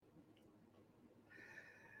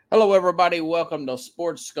Hello, everybody. Welcome to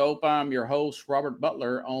Sports Scope. I'm your host, Robert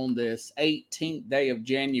Butler, on this 18th day of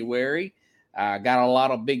January. Got a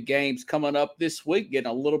lot of big games coming up this week,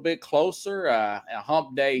 getting a little bit closer. A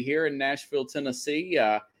hump day here in Nashville, Tennessee.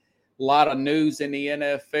 A lot of news in the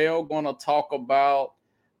NFL. Going to talk about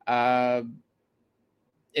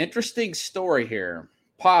interesting story here,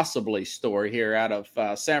 possibly story here out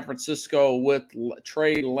of San Francisco with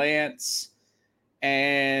Trey Lance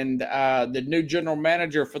and the new general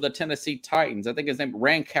manager for the Tennessee Titans. I think his name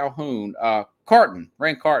Rand Calhoun,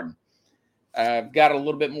 Rand Carton. I've got a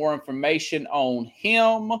little bit more information on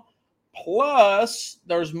him. Plus,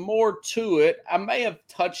 there's more to it. I may have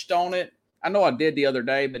touched on it. I know I did the other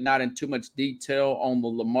day, but not in too much detail on the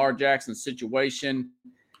Lamar Jackson situation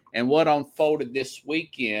and what unfolded this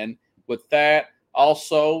weekend with that.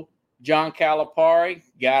 Also, John Calipari,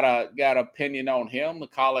 got opinion on him, the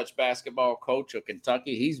college basketball coach of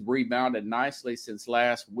Kentucky. He's rebounded nicely since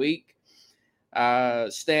last week.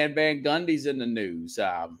 Stan Van Gundy's in the news.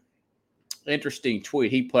 Interesting tweet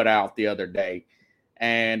he put out the other day,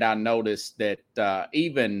 and I noticed that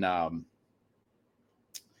even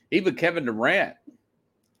Kevin Durant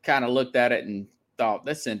kind of looked at it and thought,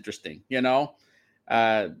 that's interesting,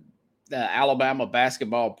 the Alabama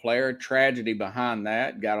basketball player, tragedy behind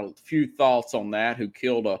that. Got a few thoughts on that, who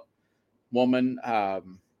killed a woman.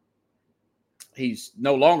 He's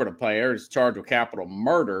no longer the player. He's charged with capital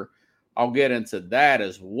murder. I'll get into that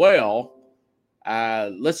as well.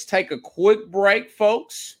 Let's take a quick break,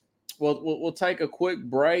 folks. We'll take a quick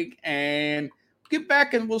break and get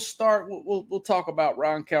back, and we'll start. We'll talk about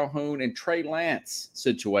Ryan Calhoun and Trey Lance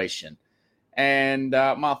situation and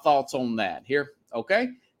my thoughts on that here. Okay.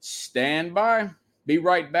 Stand by. Be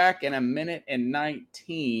right back in a minute and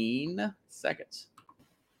 19 seconds.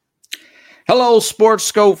 Hello, Sports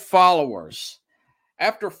Scope followers.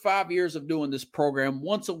 After 5 years of doing this program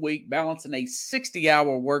once a week, balancing a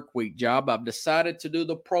 60-hour work week job, I've decided to do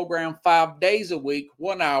the program 5 days a week,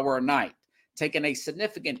 1 hour a night, taking a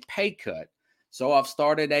significant pay cut. So I've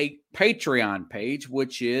started a Patreon page,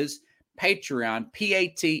 which is Patreon,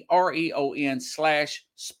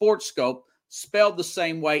 Patreon/SportsScope, spelled the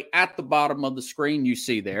same way at the bottom of the screen you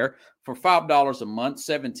see there. For $5 a month,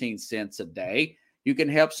 17 cents a day, you can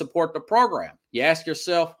help support the program. You ask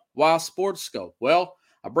yourself, why Sports Scope? Well,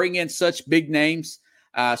 I bring in such big names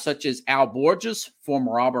such as Al Borges,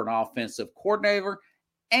 former Auburn offensive coordinator,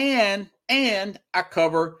 and I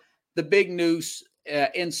cover the big news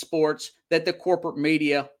in sports that the corporate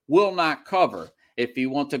media will not cover. If you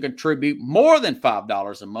want to contribute more than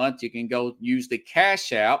 $5 a month, you can go use the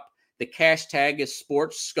Cash App. The cash tag is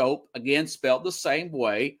Sports Scope, again, spelled the same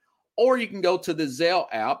way. Or you can go to the Zelle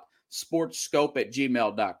app,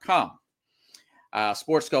 sportscope@gmail.com.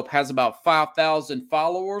 Sports Scope has about 5,000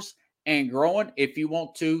 followers and growing. If you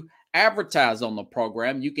want to advertise on the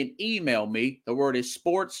program, you can email me. The word is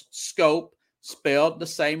sportsscope, spelled the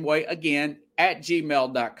same way again,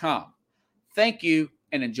 @gmail.com. Thank you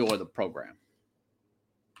and enjoy the program.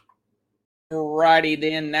 Righty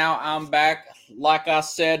then, now I'm back. Like I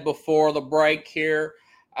said before the break here,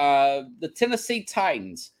 the Tennessee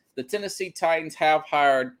Titans. The Tennessee Titans have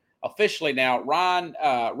hired officially now Rand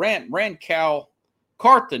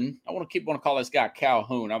Carton. I want to call this guy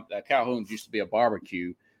Calhoun. Calhoun used to be a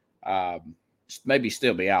barbecue. Maybe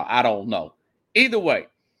still be out. I don't know. Either way,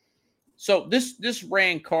 so this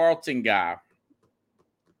Rand Carton guy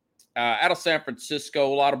out of San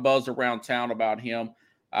Francisco, a lot of buzz around town about him.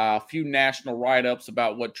 A few national write-ups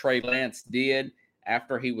about what Trey Lance did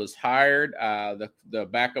after he was hired, the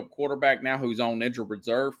backup quarterback now who's on injured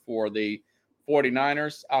reserve for the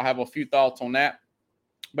 49ers. I'll have a few thoughts on that.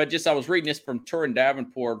 But I was reading this from Turin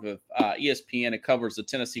Davenport of ESPN. It covers the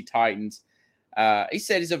Tennessee Titans. He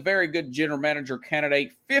said he's a very good general manager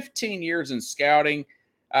candidate, 15 years in scouting,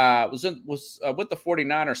 was with the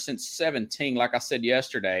 49ers since 17, like I said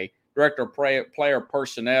yesterday, director of player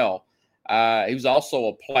personnel. He was also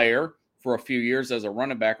a player for a few years as a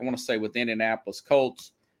running back, I want to say with the Indianapolis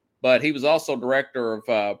Colts, but he was also director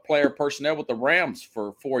of player personnel with the Rams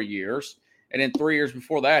for 4 years. And then 3 years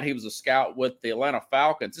before that, he was a scout with the Atlanta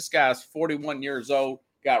Falcons. This guy's 41 years old,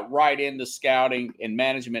 got right into scouting and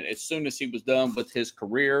management as soon as he was done with his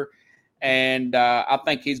career. And I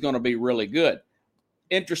think he's going to be really good.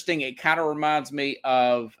 Interesting. It kind of reminds me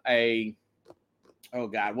of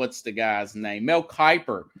what's the guy's name? Mel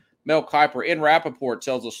Kiper. Mel Kiper in Rappaport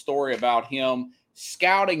tells a story about him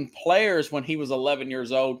scouting players when he was 11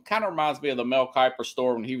 years old. Kind of reminds me of the Mel Kiper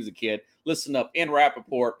story when he was a kid. Listen up, in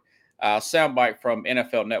Rappaport, soundbite from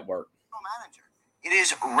NFL Network. Manager. It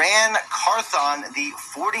is Ran Carthon, the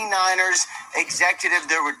 49ers executive.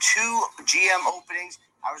 There were 2 GM openings.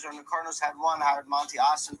 Arizona Cardinals had one, hired Monty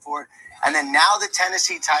Austin for it. And then now the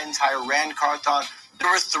Tennessee Titans hire Ran Carthon.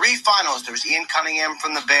 There were 3 finalists. There was Ian Cunningham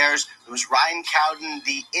from the Bears. There was Ryan Cowden,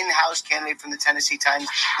 the in-house candidate from the Tennessee Titans.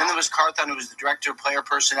 Then there was Carthon, who was the director of player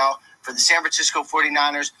personnel for the San Francisco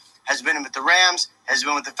 49ers, has been with the Rams, has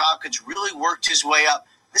been with the Falcons, really worked his way up.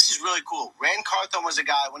 This is really cool. Ran Carthon was a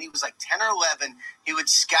guy, when he was like 10 or 11, he would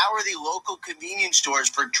scour the local convenience stores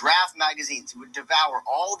for draft magazines. He would devour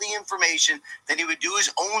all the information. Then he would do his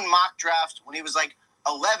own mock drafts when he was like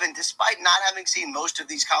 11, despite not having seen most of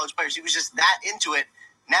these college players. He was just that into it.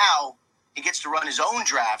 Now he gets to run his own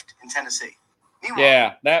draft in Tennessee.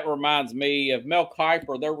 Yeah, that reminds me of Mel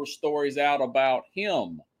Kiper. There were stories out about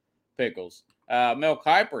him, Pickles. Mel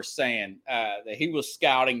Kiper saying that he was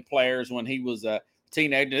scouting players when he was a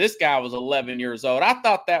teenager. This guy was 11 years old. I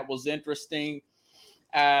thought that was interesting.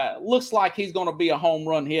 Looks like he's going to be a home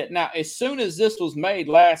run hit. Now, as soon as this was made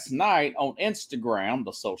last night on Instagram,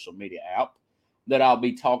 the social media app that I'll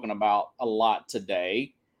be talking about a lot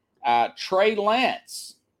today, Trey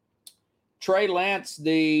Lance,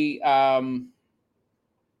 the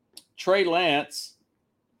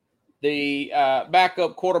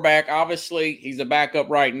backup quarterback. Obviously, he's a backup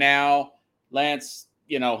right now. Lance,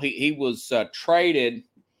 he was traded.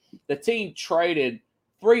 The team traded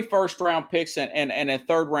 3 first-round picks and a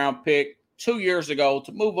third-round pick 2 years ago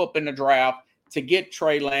to move up in the draft to get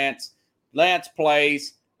Trey Lance. Lance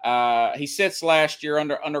plays. He sits last year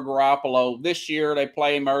under Garoppolo. This year they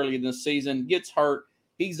play him early in the season. Gets hurt.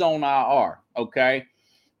 He's on IR. Okay,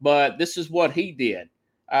 but this is what he did.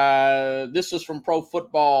 This is from Pro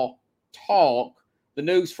Football Talk. The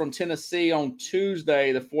news from Tennessee on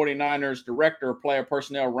Tuesday, the 49ers director of player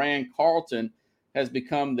personnel, Ran Carthon, has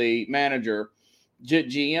become the manager,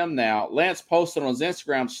 GM now. Lance posted on his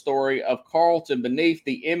Instagram story of Carlton beneath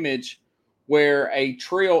the image where a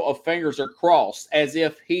trio of fingers are crossed, as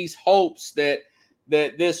if he hopes that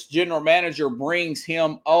this general manager brings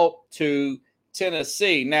him up to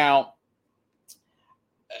Tennessee. Now,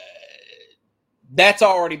 that's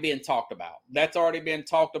already been talked about.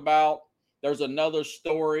 There's another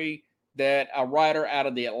story that a writer out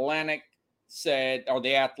of the Athletic said,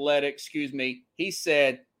 he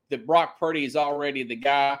said that Brock Purdy is already the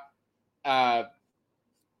guy.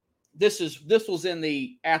 This was in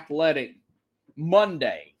the Athletic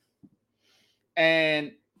Monday.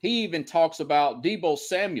 And he even talks about Deebo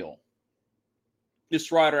Samuel.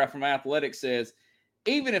 This writer from Athletic says,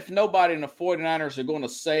 even if nobody in the 49ers are going to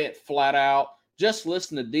say it flat out, just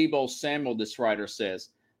listen to Deebo Samuel, this writer says.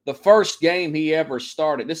 The first game he ever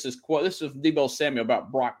started, this is Deebo Samuel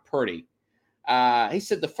about Brock Purdy. He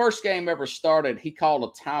said the first game ever started, he called a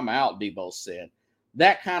timeout, Deebo said.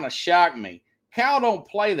 That kind of shocked me. Cal don't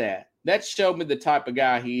play that. That showed me the type of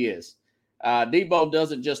guy he is. Deebo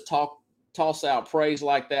doesn't just toss out praise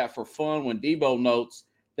like that for fun when Deebo notes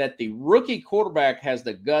that the rookie quarterback has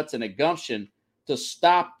the guts and a gumption to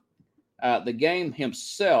stop the game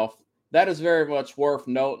himself. That is very much worth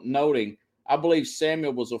noting. I believe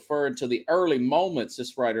Samuel was referring to the early moments,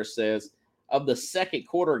 this writer says, of the second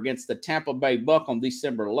quarter against the Tampa Bay Buck on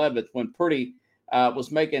December 11th when Purdy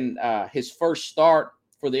was making his first start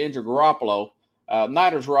for the injured Garoppolo.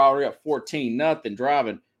 Niners were already up 14-0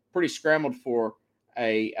 driving. Purdy scrambled for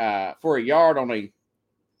a yard on a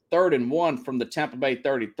 3rd and 1 from the Tampa Bay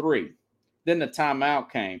 33. Then the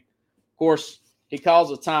timeout came. Of course, he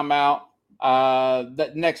calls a timeout.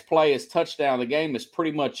 That next play is touchdown. The game is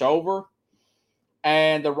pretty much over.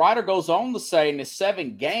 And the writer goes on to say in his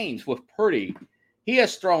 7 games with Purdy, he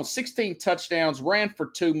has thrown 16 touchdowns, ran for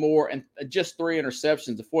 2 more, and just 3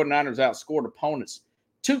 interceptions. The 49ers outscored opponents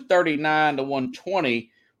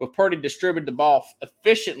 239-120, with Purdy distributed the ball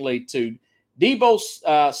efficiently to Deebo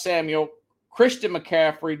Samuel, Christian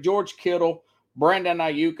McCaffrey, George Kittle, Brandon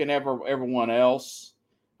Ayuk, and everyone else.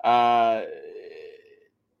 I'll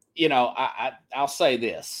say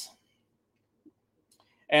this.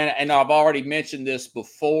 And I've already mentioned this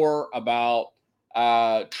before about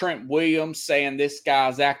Trent Williams saying this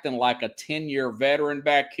guy's acting like a 10-year veteran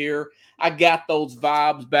back here. I got those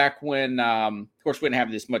vibes back when, of course, we didn't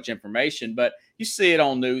have this much information, but you see it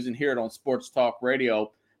on news and hear it on Sports Talk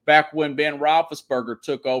Radio. Back when Ben Roethlisberger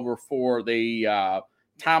took over for the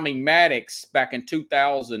Tommy Maddox back in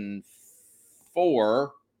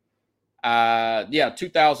 2004.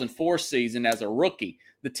 2004 season as a rookie.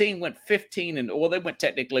 The team went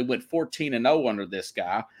 14-0 under this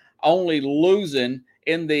guy, only losing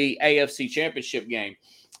in the AFC Championship game.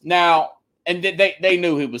 Now, and they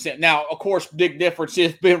knew he was in. Now, of course, big difference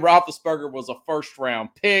is Ben Roethlisberger was a first-round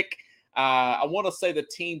pick. I want to say the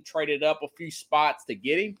team traded up a few spots to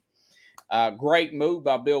get him. Great move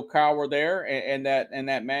by Bill Cowher there and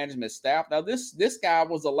that management staff. Now, this guy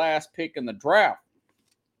was the last pick in the draft.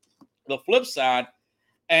 The flip side,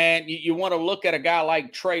 and you want to look at a guy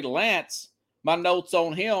like Trey Lance. My notes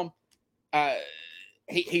on him,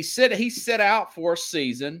 he set out for a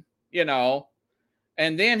season,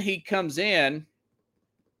 and then he comes in.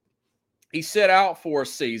 He set out for a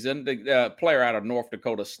season, the player out of North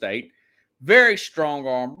Dakota State. Very strong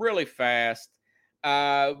arm, really fast.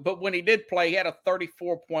 But when he did play, he had a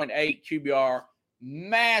 34.8 QBR.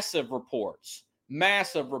 Massive reports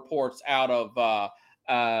out of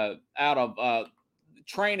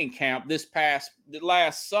training camp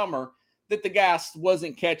last summer that the guy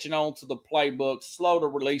wasn't catching on to the playbook, slow to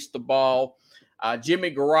release the ball.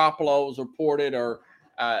 Jimmy Garoppolo was reported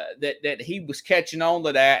that he was catching on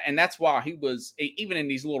to that, and that's why he was, even in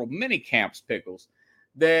these little mini camps, Pickles,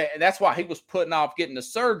 that's why he was putting off getting the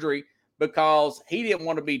surgery, because he didn't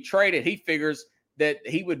want to be traded. He figures that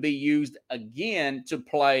he would be used again to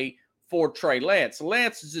play for Trey Lance.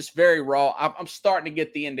 Lance is just very raw. I'm starting to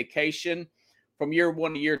get the indication from year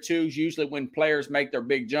one to year two, usually when players make their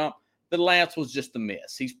big jump, that Lance was just a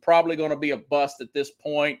miss. He's probably going to be a bust at this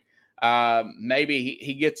point. Maybe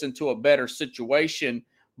he gets into a better situation.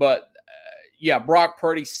 But, Brock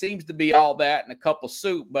Purdy seems to be all that and a cup of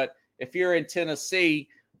soup. But if you're in Tennessee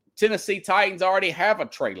Titans already have a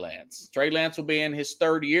Trey Lance. Trey Lance will be in his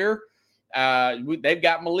third year. They've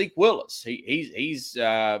got Malik Willis. He's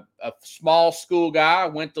a small school guy,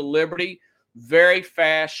 went to Liberty, very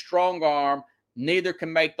fast, strong arm. Neither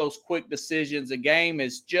can make those quick decisions. The game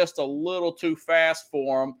is just a little too fast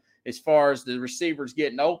for him as far as the receivers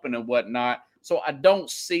getting open and whatnot. So I don't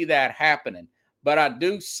see that happening. But I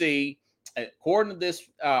do see, according to this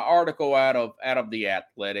article out of The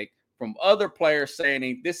Athletic, from other players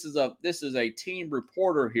saying this is a team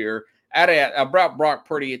reporter here about Brock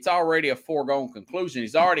Purdy, it's already a foregone conclusion.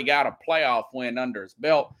 He's already got a playoff win under his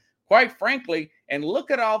belt, quite frankly. And look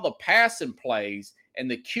at all the passing plays and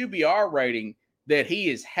the QBR rating that he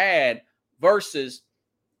has had versus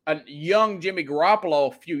a young Jimmy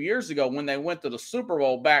Garoppolo a few years ago when they went to the Super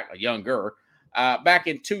Bowl back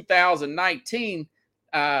in 2019.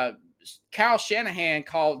 Kyle Shanahan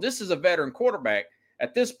called, this is a veteran quarterback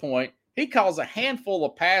at this point, he calls a handful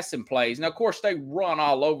of passing plays. Now, of course, they run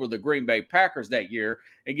all over the Green Bay Packers that year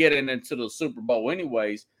and get into the Super Bowl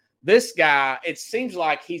anyways. This guy, it seems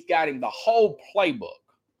like he's got him the whole playbook,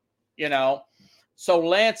 So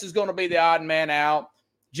Lance is going to be the odd man out.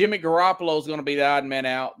 Jimmy Garoppolo is going to be the odd man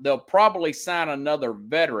out. They'll probably sign another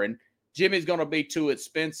veteran. Jimmy's going to be too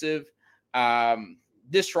expensive.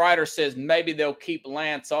 This writer says maybe they'll keep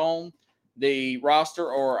Lance on the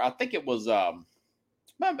roster, or I think it was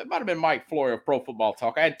it might have been Mike Flory of Pro Football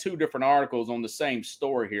Talk. I had two different articles on the same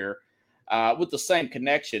story here with the same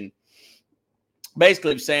connection.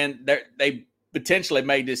 Basically saying they potentially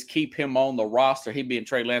may just keep him on the roster, he being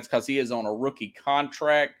Trey Lance, because he is on a rookie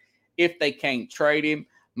contract if they can't trade him.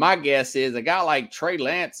 My guess is a guy like Trey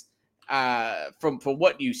Lance, from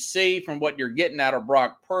what you see, from what you're getting out of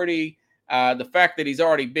Brock Purdy, the fact that he's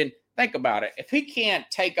already been, think about it. If he can't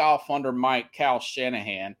take off under Kyle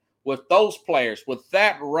Shanahan with those players, with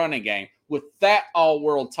that running game, with that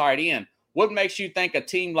all-world tight end, what makes you think a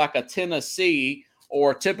team like a Tennessee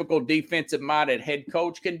or a typical defensive-minded head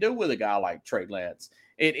coach can do with a guy like Trey Lance?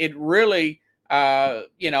 It really,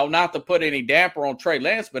 not to put any damper on Trey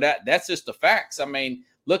Lance, but that's just the facts. I mean,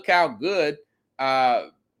 look how good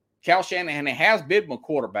Kyle Shanahan has been with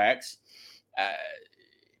quarterbacks.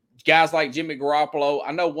 Guys like Jimmy Garoppolo,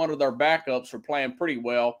 I know one of their backups are playing pretty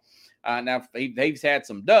well. Now, they've had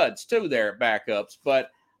some duds, too, there at backups,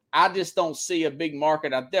 but I just don't see a big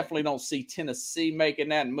market. I definitely don't see Tennessee making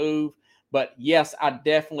that move. But, yes, I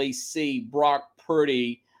definitely see Brock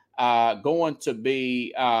Purdy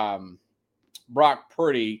definitely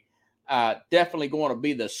going to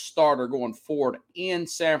be the starter going forward in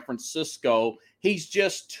San Francisco. He's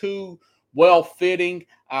just too well-fitting.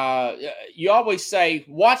 You always say,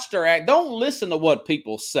 watch their act. Don't listen to what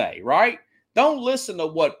people say, right? Don't listen to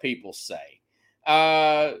what people say.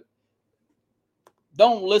 Watch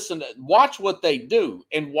what they do,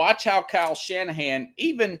 and watch how Kyle Shanahan,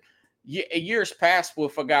 even years past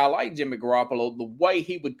with a guy like Jimmy Garoppolo, the way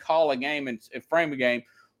he would call a game and frame a game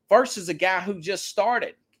versus a guy who just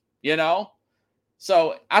started,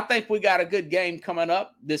 So I think we got a good game coming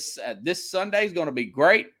up. This Sunday is going to be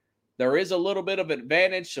great. There is a little bit of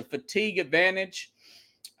advantage, a fatigue advantage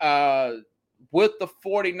with the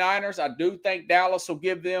 49ers. I do think Dallas will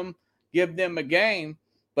give them a game.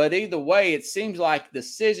 But either way, it seems like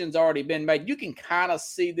decisions already been made. You can kind of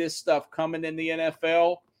see this stuff coming in the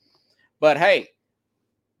NFL. But hey,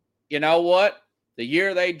 you know what? The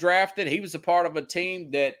year they drafted, he was a part of a team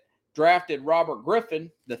that drafted Robert Griffin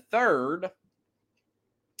III,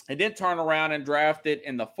 and then turned around and drafted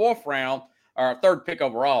in the 4th round, or 3rd pick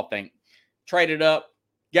overall, I think. Traded up,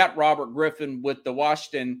 got Robert Griffin with the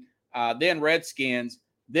Washington, then Redskins.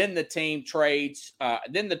 Then the team trades,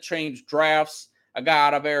 drafts a guy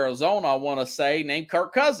out of Arizona, I want to say, named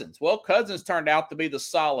Kirk Cousins. Well, Cousins turned out to be the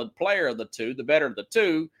solid player of the two, the better of the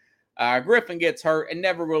two. Griffin gets hurt and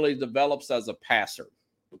never really develops as a passer,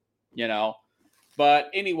 you know.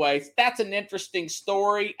 But anyways, that's an interesting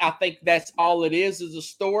story. I think that's all it is a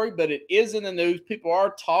story, but it is in the news. People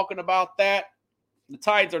are talking about that. The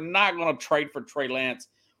Titans are not going to trade for Trey Lance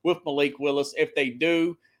with Malik Willis. If they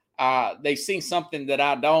do, they've seen something that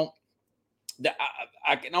I don't.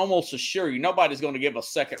 I can almost assure you nobody's going to give a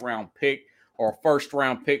 2nd-round pick or a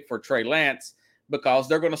 1st-round pick for Trey Lance, because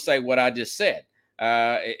they're going to say what I just said.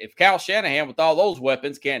 If Kyle Shanahan with all those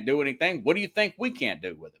weapons can't do anything, what do you think we can't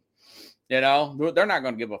do with him? You know, they're not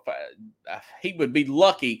going to give he would be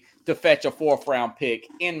lucky to fetch a 4th-round pick,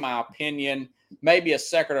 in my opinion. Maybe a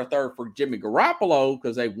 2nd or 3rd for Jimmy Garoppolo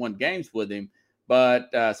because they've won games with him.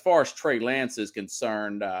 But as far as Trey Lance is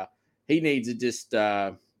concerned, he needs to just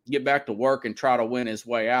get back to work and try to win his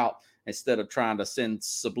way out instead of trying to send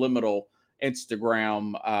subliminal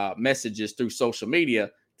Instagram messages through social media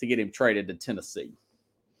to get him traded to Tennessee.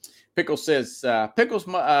 Pickles says, Pickles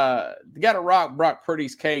got to rock Brock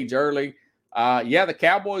Purdy's cage early. Yeah, the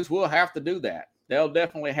Cowboys will have to do that. They'll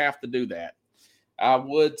definitely have to do that. I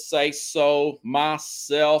would say so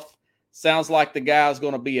myself. Sounds like the guy's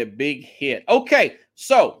going to be a big hit. Okay,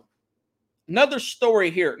 so another story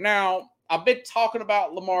here. Now, I've been talking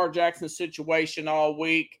about Lamar Jackson's situation all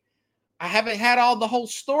week. I haven't had the whole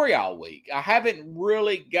story all week. I haven't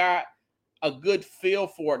really got a good feel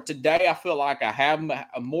for it. Today, I feel like I have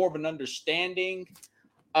more of an understanding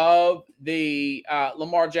of the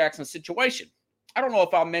Lamar Jackson situation. I don't know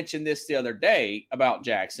if I mentioned this the other day about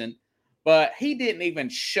Jackson, but he didn't even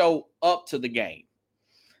show up to the game.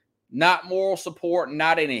 Not moral support,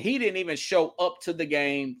 not any. He didn't even show up to the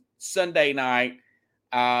game Sunday night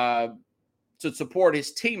to support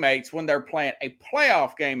his teammates when they're playing a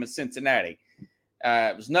playoff game in Cincinnati.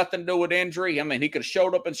 It was nothing to do with injury. I mean, he could have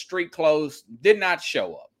showed up in street clothes, did not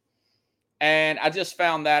show up. And I just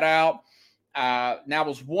found that out. Now, I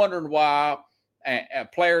was wondering why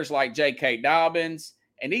players like J.K. Dobbins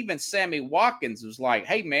and even Sammy Watkins was like,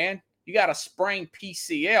 hey, man, you got a sprained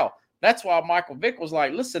PCL. That's why Michael Vick was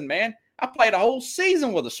like, listen, man, I played a whole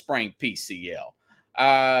season with a sprained PCL.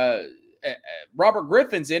 Robert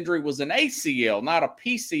Griffin's injury was an ACL, not a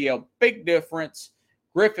PCL. Big difference.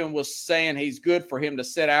 Griffin was saying he's good for him to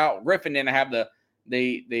sit out. Griffin didn't have the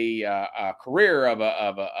career of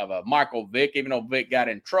a Michael Vick, even though Vick got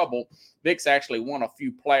in trouble. Vick's actually won a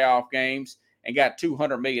few playoff games and got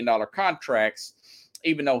 $200 million contracts,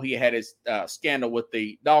 even though he had his scandal with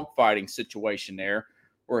the dogfighting situation there,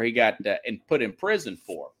 where he got put in prison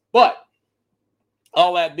for. But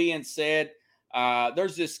all that being said,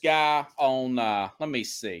 there's this guy on, let me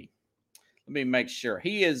see. Let me make sure.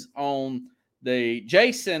 He is on the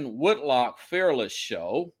Jason Whitlock Fearless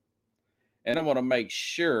Show. And I want to make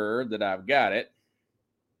sure that I've got it.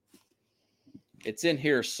 It's in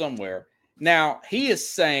here somewhere. Now, he is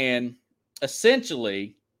saying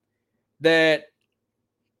essentially that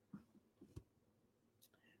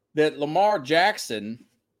Lamar Jackson,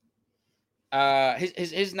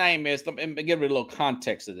 his name is, let me give you a little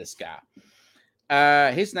context of this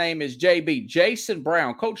guy. His name is JB, Jason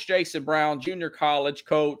Brown, Coach Jason Brown, junior college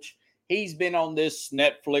coach. He's been on this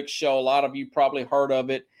Netflix show. A lot of you probably heard of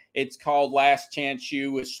it. It's called Last Chance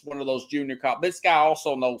U. It's one of those junior college. This guy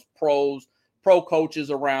also knows pro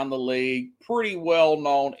coaches around the league, pretty well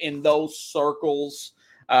known in those circles.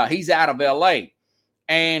 He's out of LA.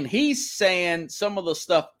 And he's saying some of the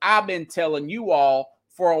stuff I've been telling you all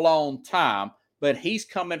for a long time, but he's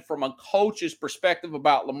coming from a coach's perspective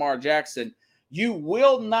about Lamar Jackson. You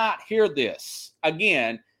will not hear this.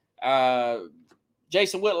 Again,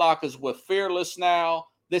 Jason Whitlock is with Fearless now.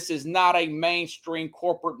 This is not a mainstream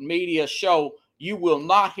corporate media show. You will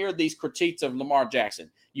not hear these critiques of Lamar Jackson.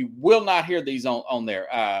 You will not hear these on there.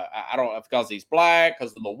 I don't know, because he's black,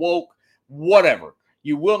 because of the woke, whatever.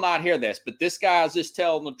 You will not hear this. But this guy is just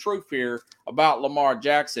telling the truth here about Lamar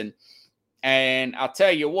Jackson. And I'll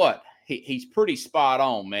tell you what, he's pretty spot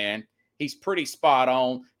on, man. He's pretty spot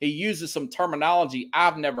on. He uses some terminology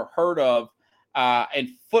I've never heard of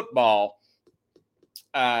in football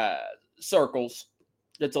circles.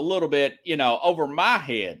 that's a little bit, over my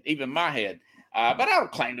head, even my head. But I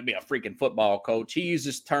don't claim to be a freaking football coach. He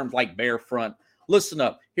uses terms like bear front. Listen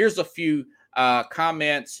up. Here's a few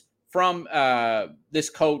comments from this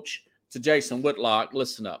coach to Jason Whitlock.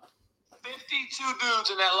 Listen up. 52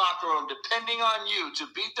 dudes in that locker room depending on you to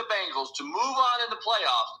beat the Bengals, to move on in the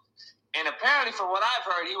playoffs. And apparently, from what I've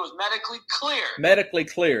heard, he was medically cleared. Medically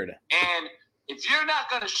cleared. And if you're not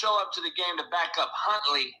going to show up to the game to back up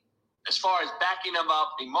Huntley, as far as backing him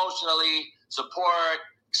up emotionally, support,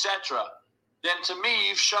 etc., then to me,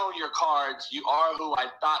 you've shown your cards. You are who I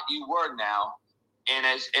thought you were now. And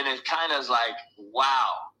it kind of is like, wow,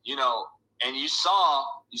 and you saw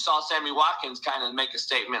Sammy Watkins kind of make a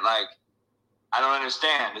statement like, I don't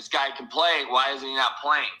understand. This guy can play. Why is he not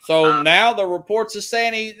playing? So now the reports are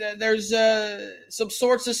saying there's some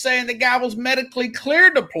sources saying the guy was medically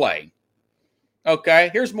cleared to play. Okay,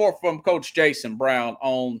 here's more from Coach Jason Brown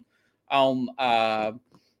on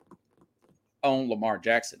Lamar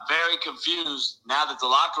Jackson. Very confused now that the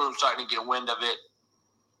locker room's starting to get wind of it.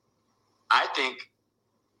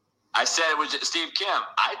 I said it was Steve Kim.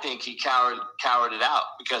 I think he cowered it out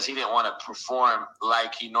because he didn't want to perform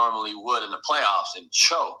like he normally would in the playoffs and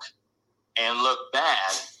choke and look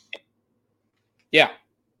bad. Yeah,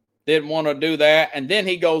 didn't want to do that. And then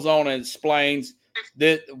he goes on and explains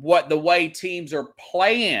the way teams are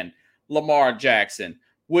playing Lamar Jackson,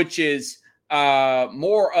 which is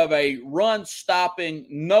more of a run-stopping,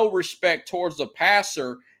 no respect towards the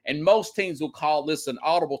passer. And most teams will call this an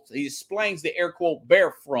audible. He explains the air quote bear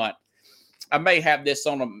front. I may have this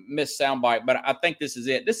on a missed soundbite, but I think this is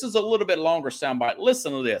it. This is a little bit longer soundbite.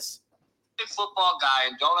 Listen to this. Football guy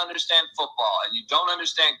and don't understand football, and you don't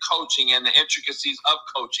understand coaching and the intricacies of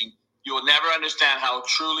coaching, you will never understand how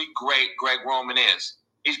truly great Greg Roman is.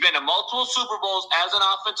 He's been to multiple Super Bowls as an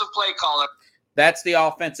offensive play caller. That's the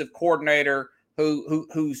offensive coordinator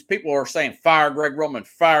whose people are saying fire Greg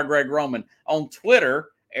Roman on Twitter.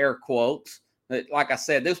 Air quotes. Like I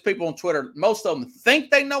said, those people on Twitter, most of them think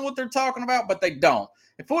they know what they're talking about, but they don't.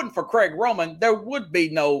 If it wasn't for Craig Roman, there would be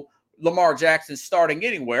no Lamar Jackson starting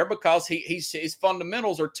anywhere because his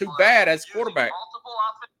fundamentals are too bad as quarterback.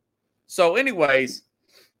 So anyways,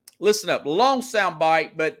 listen up. Long sound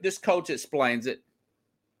bite, but this coach explains it.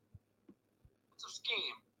 It's a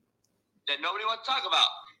scheme that nobody wants to talk about.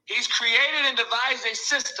 He's created and devised a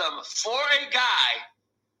system for a guy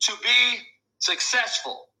to be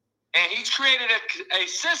successful, and he's created a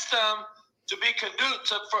system to be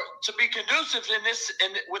conducive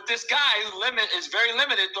with this guy who is very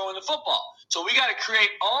limited throwing the football. So we got to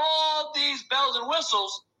create all these bells and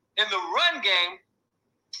whistles in the run game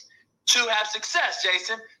to have success.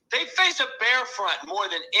 Jason, they face a bear front more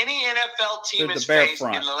than any NFL team has faced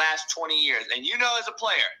in the last 20 years, and as a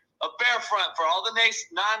player, a bear front for all the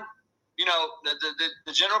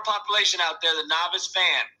the general population out there, the novice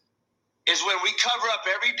fan, is when we cover up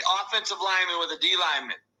every offensive lineman with a D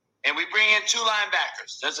lineman, and we bring in 2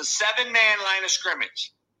 linebackers. There's a 7-man line of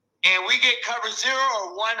scrimmage, and we get cover 0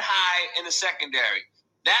 or 1 high in the secondary.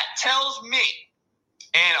 That tells me,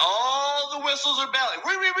 and all the whistles are belling,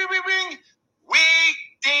 we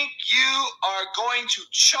think you are going to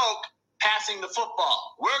choke passing the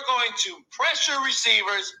football. We're going to pressure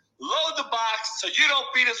receivers, load the box so you don't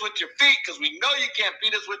beat us with your feet because we know you can't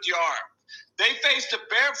beat us with your arm. They faced a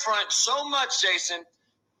bear front so much, Jason,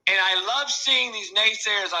 and I love seeing these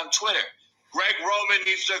naysayers on Twitter. Greg Roman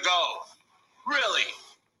needs to go. Really?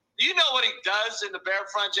 You know what he does in the bear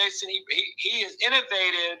front, Jason? He has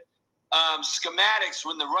innovated schematics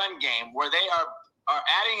in the run game where they are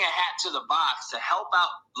adding a hat to the box to help out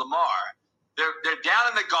Lamar. They're down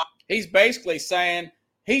in the guard. He's basically saying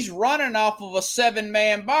he's running off of a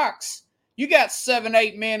 7-man box. You got 7,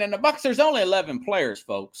 8 men in the box. There's only 11 players,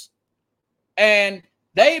 folks. And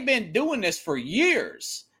they've been doing this for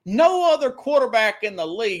years. No other quarterback in the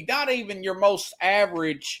league, not even your most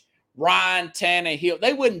average Ryan Tannehill,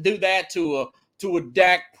 they wouldn't do that to a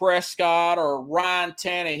Dak Prescott or Ryan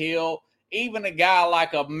Tannehill, even a guy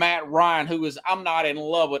like a Matt Ryan, I'm not in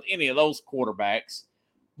love with any of those quarterbacks.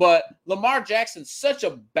 But Lamar Jackson's such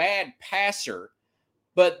a bad passer,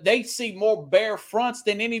 but they see more bare fronts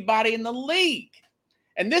than anybody in the league.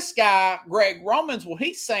 And this guy, Greg Romans, what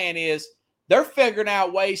he's saying is, they're figuring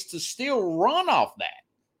out ways to still run off that.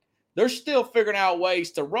 They're still figuring out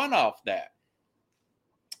ways to run off that.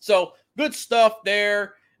 So good stuff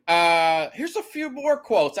there. Here's a few more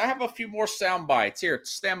quotes. I have a few more sound bites here.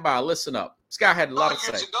 Stand by. Listen up. This guy had a lot to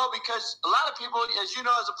say. Years ago, because a lot of people, as you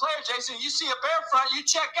know, as a player, Jason, you see a bear front, you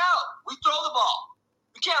check out. We throw the ball.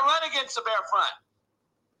 We can't run against a bear front.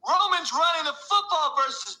 Roman's running the football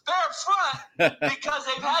versus bare front because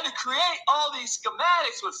they've had to create all these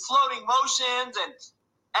schematics with floating motions and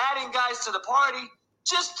adding guys to the party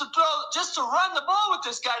just to run the ball with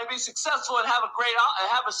this guy to be successful and have a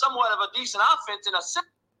somewhat of a decent offense in a.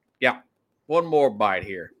 Yeah, one more bite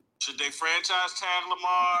here. Should they franchise tag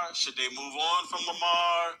Lamar? Should they move on from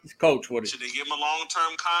Lamar? Coach, should they give him a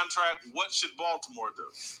long-term contract? What should Baltimore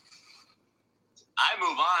do? I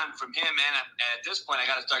move on from him, and at this point, I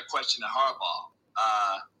got to start questioning Harbaugh.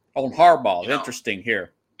 On Harbaugh, interesting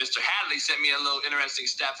here. Mr. Hadley sent me a little interesting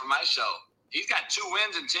stat from my show. He's got 2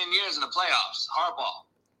 wins in 10 years in the playoffs, Harbaugh.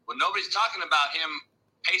 Well, nobody's talking about him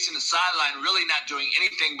pacing the sideline, really not doing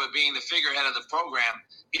anything but being the figurehead of the program.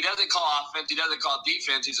 He doesn't call offense. He doesn't call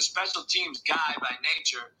defense. He's a special teams guy by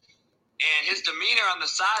nature. And his demeanor on the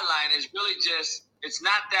sideline is really just, it's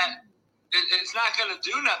not going to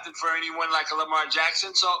do nothing for anyone like a Lamar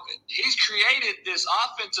Jackson. So he's created this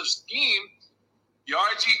offensive scheme. The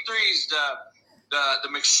RG3s, the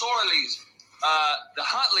McSorleys, the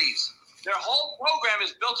Huntleys, their whole program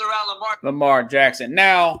is built around Lamar Jackson.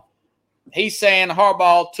 Now, he's saying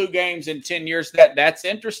Harbaugh 2 games in 10 years. That's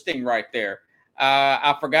interesting right there.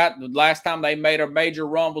 I forgot the last time they made a major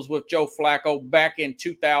run was with Joe Flacco back in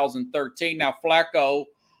 2013. Now, Flacco,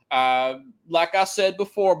 like I said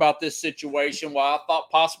before about this situation, why I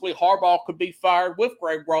thought possibly Harbaugh could be fired with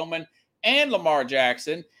Greg Roman and Lamar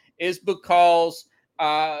Jackson is because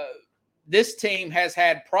this team has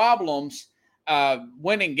had problems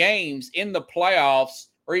winning games in the playoffs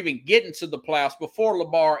or even getting to the playoffs before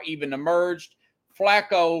Lamar even emerged.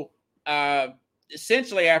 Flacco,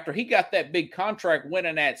 essentially after he got that big contract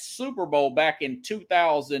winning that Super Bowl back in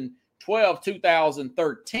 2012,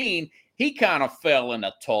 2013, he kind of fell in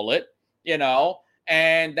a toilet,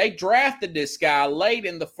 and they drafted this guy late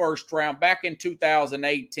in the first round back in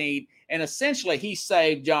 2018, and essentially he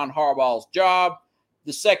saved John Harbaugh's job.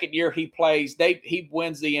 The second year he plays, he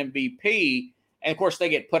wins the MVP, and of course they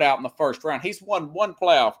get put out in the first round. He's won 1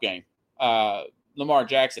 playoff game, Lamar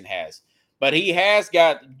Jackson has. But he has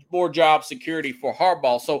got more job security for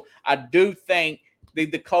Harbaugh. So I do think the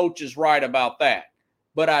coach is right about that.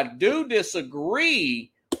 But I do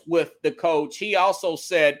disagree with the coach. He also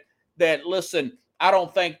said that, listen, I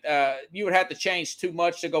don't think you would have to change too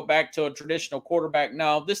much to go back to a traditional quarterback.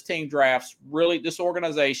 No, this team drafts really, this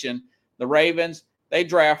organization, the Ravens, they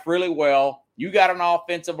draft really well. You got an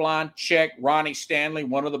offensive line, check. Ronnie Stanley,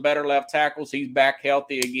 one of the better left tackles. He's back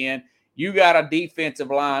healthy again. You got a defensive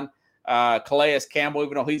line. Calais Campbell,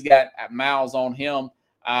 even though he's got miles on him,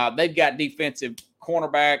 they've got defensive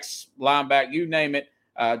cornerbacks, linebacker, you name it.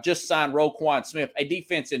 Just signed Roquan Smith, a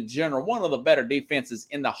defense in general, one of the better defenses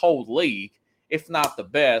in the whole league, if not the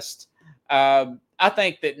best. I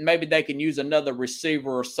think that maybe they can use another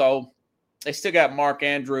receiver or so. They still got Mark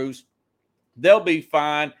Andrews. They'll be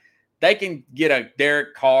fine. They can get a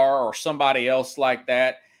Derek Carr or somebody else like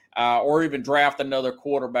that, or even draft another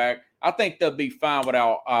quarterback. I think they'll be fine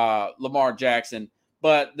without Lamar Jackson.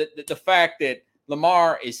 But the fact that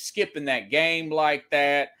Lamar is skipping that game like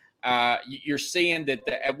that, you're seeing that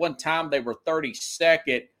at one time they were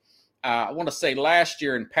 32nd, I want to say last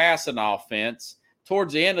year in passing offense.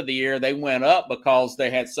 Towards the end of the year, they went up because they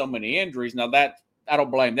had so many injuries. Now, that I don't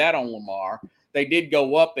blame that on Lamar. They did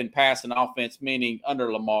go up in passing offense, meaning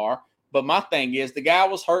under Lamar. But my thing is the guy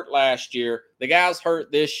was hurt last year. The guy's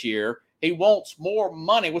hurt this year. He wants more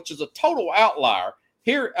money, which is a total outlier.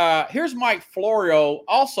 Here's Mike Florio.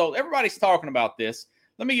 Also, everybody's talking about this.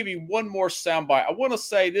 Let me give you one more soundbite. I want to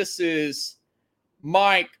say this is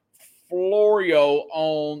Mike Florio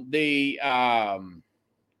on the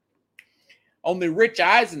Rich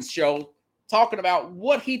Eisen show talking about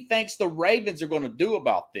what he thinks the Ravens are going to do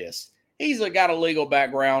about this. He's got a legal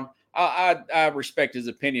background. I respect his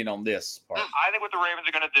opinion on this part. I think what the Ravens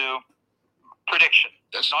are going to do, prediction.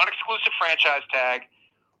 That's non-exclusive franchise tag,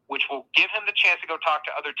 which will give him the chance to go talk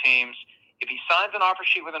to other teams. If he signs an offer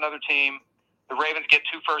sheet with another team, the Ravens get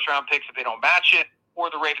 2 first-round picks if they don't match it, or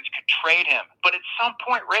the Ravens could trade him. But at some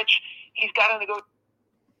point, Rich, he's got to negotiate.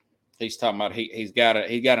 He's talking about he's got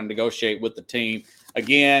to negotiate with the team.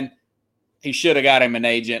 Again, he should have got him an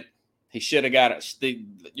agent. He should have got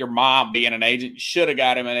your mom being an agent. You should have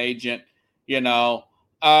got him an agent,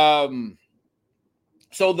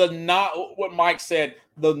 So what Mike said,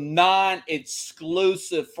 the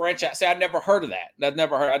non-exclusive franchise. See, I never heard of that.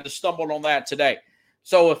 I just stumbled on that today.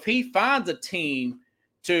 So if he finds a team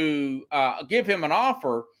to give him an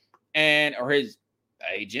offer or his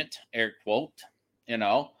agent, air quote,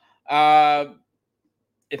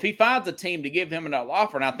 if he finds a team to give him an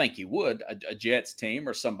offer, and I think he would, a Jets team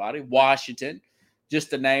or somebody, Washington, just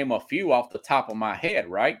to name a few off the top of my head,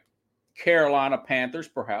 right? Carolina Panthers,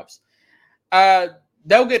 perhaps.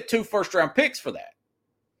 They'll get 2 first-round picks for that.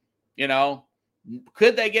 You know,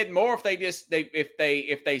 could they get more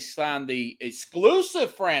if they sign the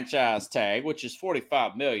exclusive franchise tag, which is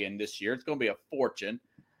 $45 million this year? It's going to be a fortune.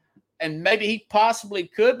 And maybe he possibly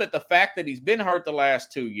could, but the fact that he's been hurt the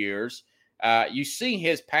last 2 years, you see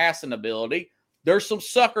his passing ability. There's some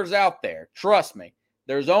suckers out there. Trust me.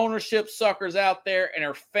 There's ownership suckers out there, and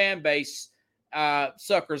there's fan base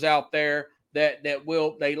suckers out there that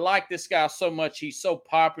they like this guy so much. He's so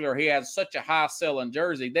popular. He has such a high selling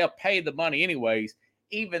jersey. They'll pay the money anyways,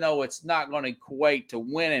 even though it's not going to equate to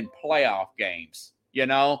winning playoff games, you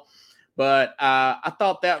know. But I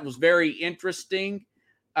thought that was very interesting.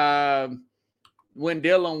 When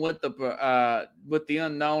dealing with the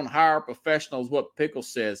unknown higher professionals, what Pickle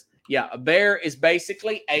says, yeah, a bear is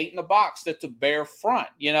basically 8 in the box. That's a bear front.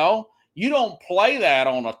 You know, you don't play that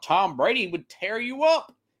on a Tom Brady. He would tear you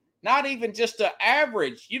up. Not even just an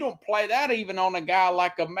average. You don't play that even on a guy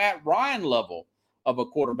like a Matt Ryan level of a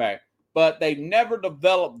quarterback. But they've never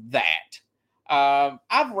developed that.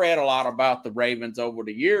 I've read a lot about the Ravens over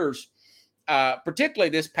the years,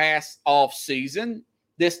 particularly this past off season.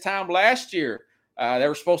 This time last year, they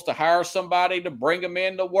were supposed to hire somebody to bring him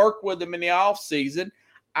in to work with them in the offseason.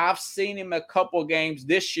 I've seen him a couple of games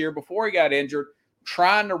this year before he got injured,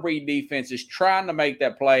 trying to read defenses, trying to make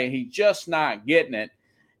that play, and he's just not getting it.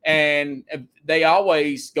 And they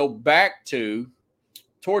always go back to,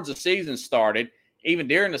 towards the season started, even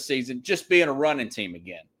during the season, just being a running team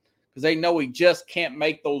again. Because they know he just can't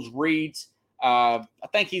make those reads. I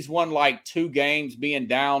think he's won like 2 games being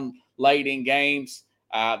down late in games.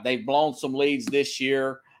 They've blown some leads this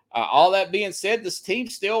year. All that being said, this team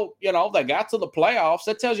still, you know, they got to the playoffs.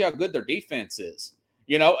 That tells you how good their defense is,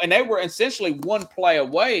 you know, and they were essentially 1 play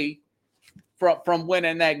away from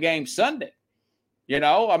winning that game Sunday. You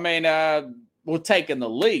know, I mean, we're taking the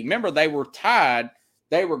lead. Remember, they were tied.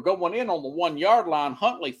 They were going in on the 1-yard line.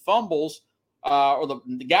 Huntley fumbles, or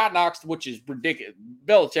the guy knocks, which is ridiculous.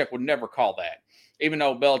 Belichick would never call that, even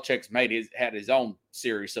though Belichick's had his own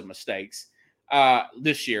series of mistakes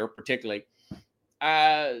this year, particularly.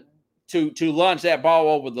 To lunge that ball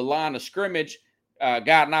over the line of scrimmage,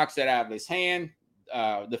 guy knocks it out of his hand.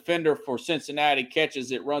 Defender for Cincinnati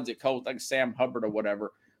catches it, runs it coast, like Sam Hubbard or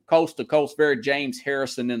whatever, coast to coast, very James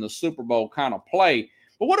Harrison in the Super Bowl kind of play.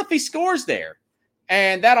 But what if he scores there?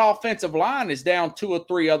 And that offensive line is down 2 or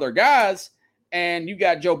 3 other guys, and you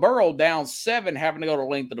got Joe Burrow down 7, having to go to the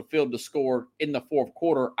length of the field to score in the 4th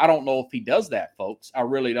quarter. I don't know if he does that, folks. I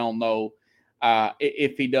really don't know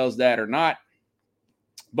if he does that or not.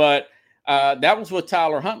 But that was with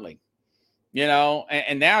Tyler Huntley, you know,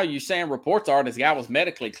 and now you're saying reports are this guy was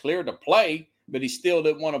medically cleared to play, but he still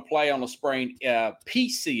didn't want to play on a sprained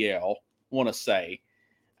PCL, want to say.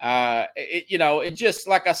 You know, it just,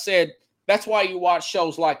 like I said, that's why you watch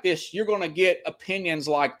shows like this. You're going to get opinions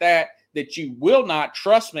like that you will not,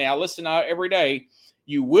 trust me, I listen to every day,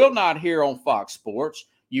 you will not hear on Fox Sports.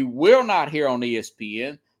 You will not hear on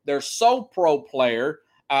ESPN. They're so pro-player.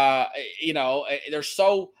 You know, they're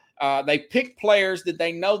so they pick players that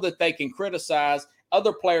they know that they can criticize,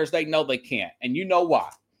 other players they know they can't. And you know why,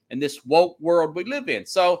 in this woke world we live in.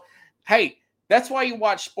 So, hey, that's why you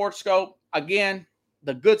watch Sports Scope. Again,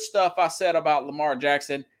 the good stuff I said about Lamar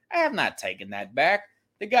Jackson, I have not taken that back.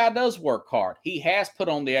 The guy does work hard. He has put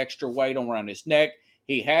on the extra weight around his neck.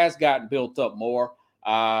 He has gotten built up more.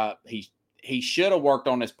 He should have worked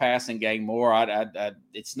on his passing game more.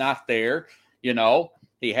 It's not there, you know.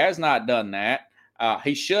 He has not done that.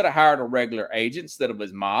 He should have hired a regular agent instead of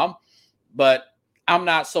his mom. But I'm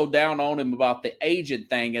not so down on him about the agent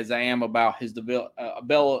thing as I am about his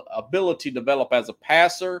ability to develop as a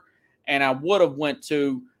passer. And I would have went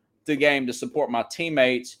to the game to support my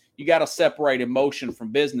teammates. You got to separate emotion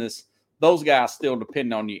from business. Those guys still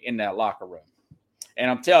depend on you in that locker room.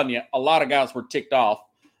 And I'm telling you, a lot of guys were ticked off.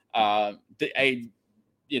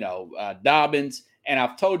 Dobbins. And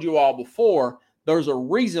I've told you all before, there's a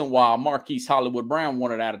reason why Marquise Hollywood Brown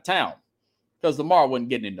wanted out of town, because Lamar wasn't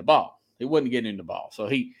getting in the ball. He wasn't getting in the ball. So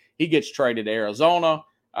he gets traded to Arizona.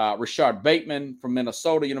 Rashard Bateman from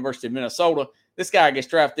Minnesota, University of Minnesota. This guy gets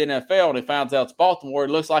drafted in the NFL and he finds out it's Baltimore. It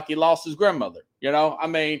looks like he lost his grandmother. You know, I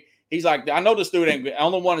mean, he's like, I know this dude ain't the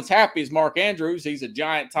only one that's happy is Mark Andrews. He's a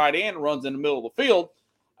giant tight end, runs in the middle of the field.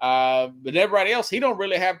 But everybody else, he don't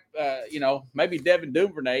really have, maybe Devin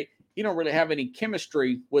Duvernay. He don't really have any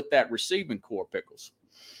chemistry with that receiving core, Pickles.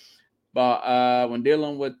 But when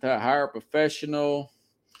dealing with a higher professional,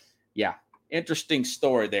 yeah, interesting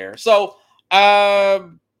story there. So I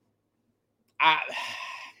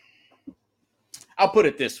I'll put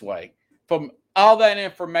it this way. From all that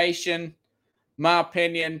information, my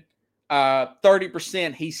opinion,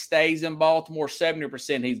 30% he stays in Baltimore,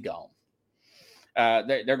 70% he's gone.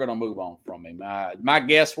 They're going to move on from him. My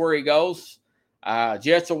guess where he goes,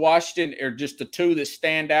 Jets of Washington are just the two that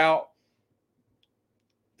stand out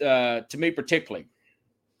to me particularly.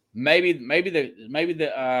 Maybe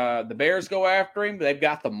the Bears go after him. They've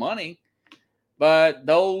got the money, but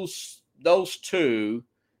those two,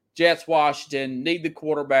 Jets, Washington, need the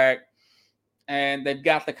quarterback, and they've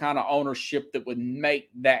got the kind of ownership that would make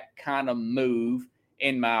that kind of move,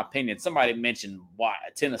 in my opinion. Somebody mentioned why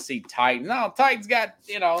Tennessee Titans. No, Titans got,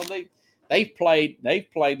 they've played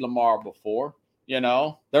Lamar before. They're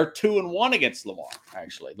 2-1 against Lamar,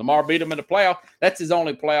 actually. Lamar beat them in the playoff. That's his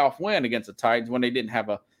only playoff win against the Titans when they didn't have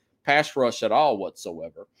a pass rush at all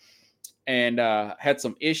whatsoever. And had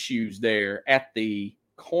some issues there at the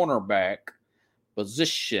cornerback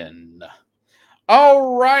position.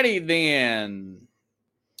 All righty then.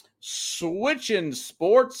 Switching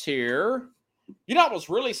sports here. I was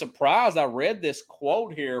really surprised. I read this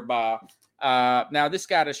quote here by now this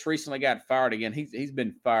guy just recently got fired again. He's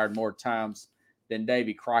been fired more times than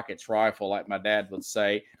Davy Crockett's rifle, like my dad would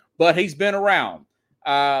say. But he's been around.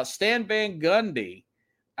 Stan Van Gundy,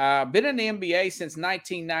 been in the NBA since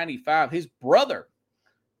 1995. His brother,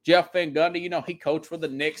 Jeff Van Gundy, he coached for the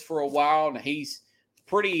Knicks for a while, and he's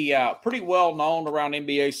pretty well known around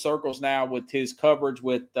NBA circles now with his coverage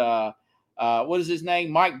with what is his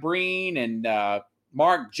name? Mike Breen and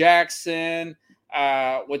Mark Jackson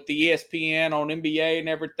with the ESPN on NBA and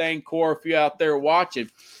everything. Core, if you're out there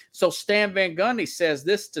watching. So Stan Van Gundy says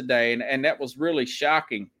this today, and that was really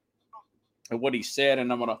shocking at what he said.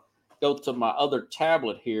 And I'm going to go to my other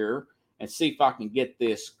tablet here and see if I can get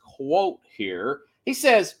this quote here. He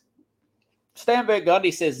says, Stan Van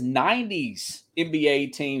Gundy says 90s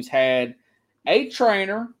NBA teams had a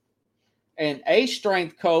trainer and a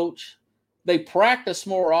strength coach. They practiced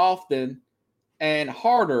more often and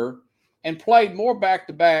harder and played more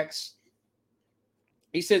back-to-backs.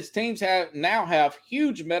 He says teams now have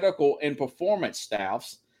huge medical and performance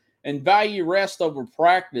staffs and value rest over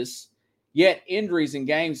practice, yet injuries and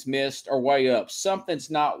games missed are way up.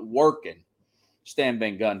 Something's not working, Stan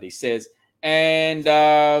Van Gundy says. And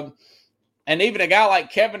even a guy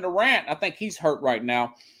like Kevin Durant, I think he's hurt right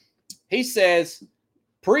now. He says,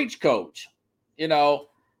 preach, coach. Kevin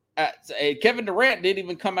Durant didn't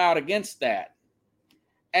even come out against that.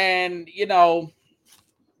 And,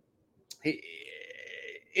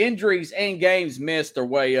 injuries and games missed are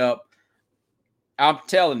way up. I'm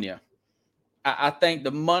telling you, I think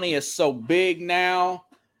the money is so big now.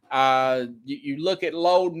 You look at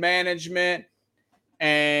load management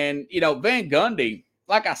and, Van Gundy,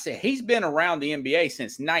 like I said, he's been around the NBA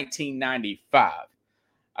since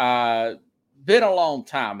 1995. Been a long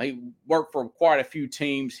time. He worked for quite a few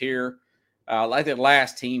teams here. Like the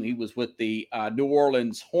last team, he was with the New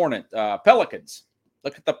Orleans Pelicans.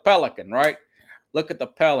 Look at the Pelican, right? Look at the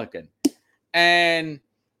Pelican. And,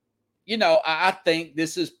 I think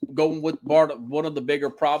this is going with one of the bigger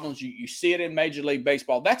problems. You see it in Major League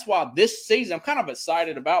Baseball. That's why this season, I'm kind of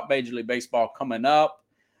excited about Major League Baseball coming up.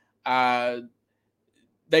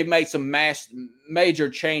 They've made some major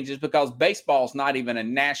changes because baseball is not even a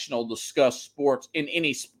national discussed sports in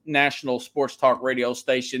any national sports talk radio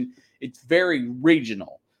station. It's very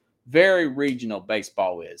regional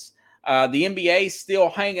baseball is. The NBA is still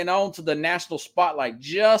hanging on to the national spotlight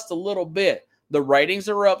just a little bit. The ratings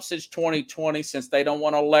are up since 2020, since they don't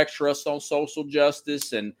want to lecture us on social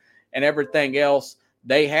justice and everything else.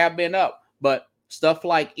 They have been up, but stuff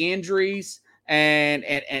like injuries and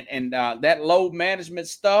that load management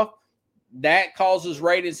stuff, that causes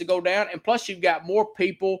ratings to go down. And plus, you've got more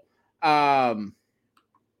people. You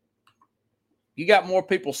got more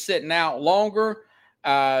people sitting out longer.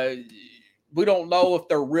 We don't know if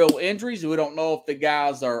they're real injuries. We don't know if the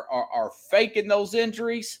guys are faking those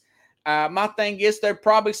injuries. My thing is they're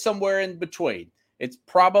probably somewhere in between. It's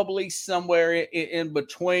probably somewhere in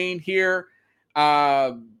between here.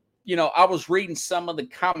 I was reading some of the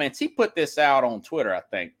comments. He put this out on Twitter, I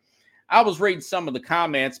think. I was reading some of the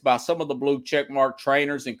comments by some of the blue checkmark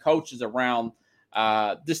trainers and coaches around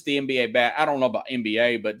just the NBA. I don't know about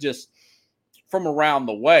NBA, but just from around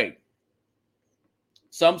the way.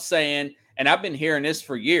 Some saying, and I've been hearing this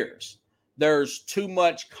for years, there's too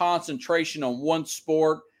much concentration on one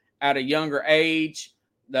sport at a younger age.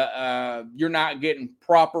 You're not getting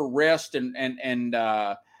proper rest and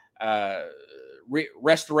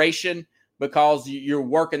restoration because you're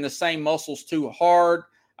working the same muscles too hard.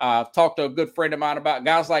 I've talked to a good friend of mine about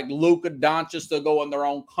guys like Luka Doncic that go in their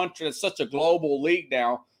own country. It's such a global league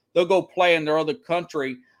now. they'll go play in their other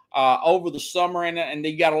country over the summer, and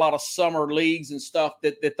they got a lot of summer leagues and stuff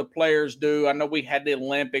that the players do. I know we had the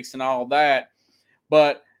Olympics and all that,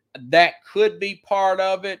 but that could be part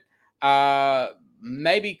of it.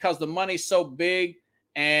 Maybe because the money's so big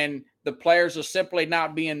and the players are simply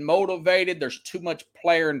not being motivated. There's too much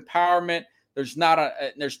player empowerment. There's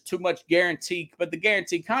too much guarantee, but the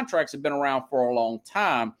guarantee contracts have been around for a long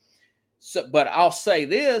time. So, but I'll say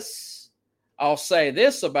this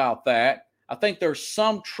about that. I think there's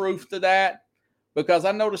some truth to that, because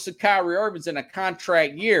I noticed that Kyrie Irving's in a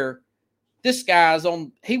contract year. This guy's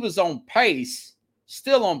he was on pace,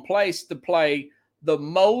 still on pace to play the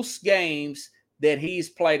most games that he's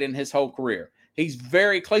played in his whole career. He's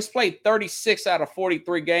very close. He's played 36 out of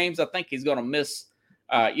 43 games. I think he's going to miss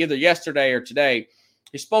either yesterday or today.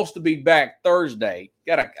 He's supposed to be back Thursday.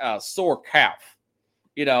 Got a sore calf,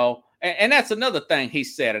 and that's another thing he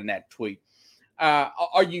said in that tweet.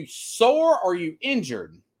 Are you sore or are you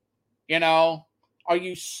injured? Are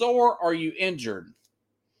you sore or are you injured?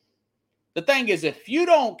 The thing is, if you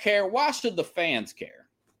don't care, why should the fans care?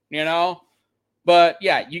 But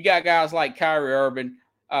yeah, you got guys like Kyrie Irving,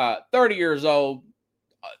 30 years old,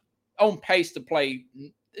 on pace to play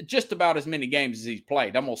just about as many games as he's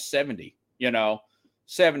played, almost 70,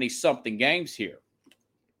 70-something games here.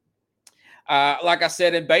 Like I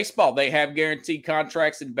said, in baseball, they have guaranteed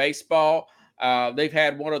contracts in baseball. They've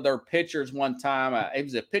had one of their pitchers one time. He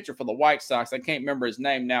was a pitcher for the White Sox. I can't remember his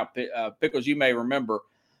name now. Pickles, you may remember.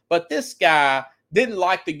 But this guy didn't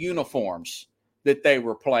like the uniforms that they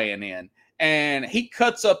were playing in. And he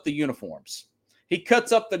cuts up the uniforms. He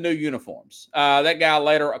cuts up the new uniforms. That guy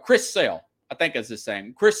later, Chris Sale, I think is his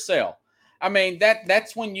name. Chris Sale. I mean,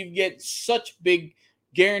 that's when you get such big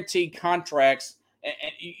guaranteed contracts, and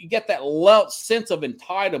you get that sense of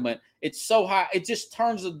entitlement. It's so high, it just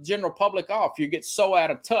turns the general public off. You get so out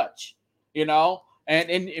of touch,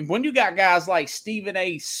 And when you got guys like Stephen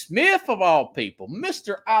A. Smith, of all people,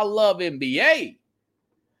 Mr. I Love NBA,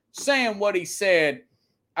 saying what he said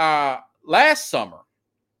last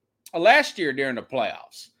year during the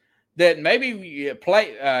playoffs, that maybe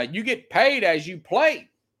you get paid as you play.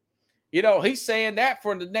 He's saying that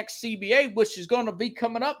for the next CBA, which is going to be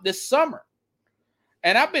coming up this summer.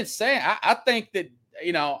 And I've been saying, I think that,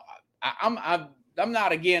 I'm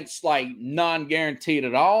not against like non-guaranteed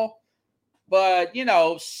at all, but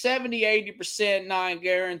 70, 80%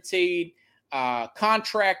 non-guaranteed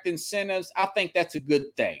contract incentives, I think that's a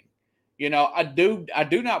good thing. I do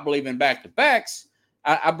not believe in back-to-backs.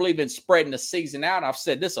 I believe in spreading the season out. I've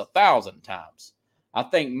said this 1,000 times. I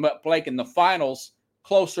think making the finals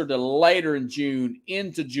closer to later in June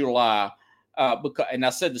into July, and I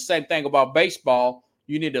said the same thing about baseball.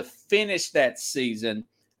 You need to finish that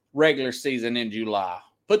regular season in July.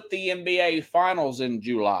 Put the NBA finals in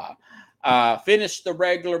July. Finish the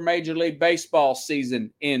regular Major League Baseball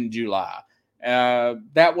season in July.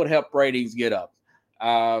 That would help ratings get up.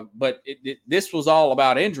 But this was all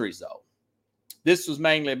about injuries, though. This was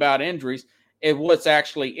mainly about injuries and what's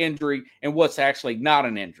actually injury and what's actually not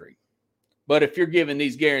an injury. But if you're giving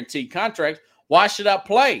these guaranteed contracts, why should I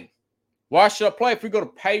play? Why should I play if you're going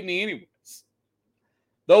to pay me anyways?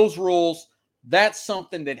 Those rules, that's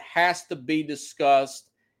something that has to be discussed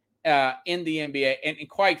in the NBA. And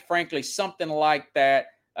quite frankly, something like that,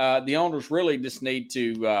 the owners really just need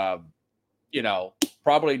to,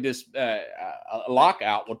 probably just a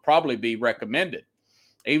lockout would probably be recommended.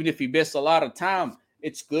 Even if you miss a lot of time,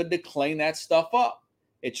 it's good to clean that stuff up.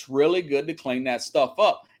 It's really good to clean that stuff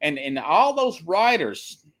up. And all those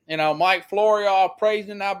writers, Mike Florio,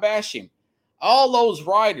 praising, I bash him. All those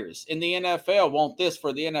writers in the NFL want this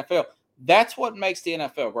for the NFL. That's what makes the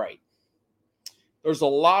NFL great. There's a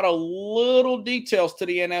lot of little details to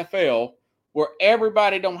the NFL where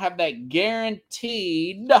everybody don't have that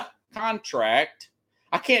guaranteed contract.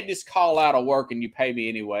 I can't just call out of work and you pay me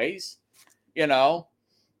anyways.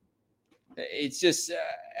 It's just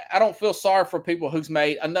I don't feel sorry for people who's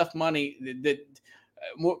made enough money that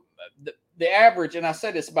the average, and I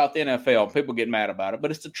say this about the NFL, people get mad about it,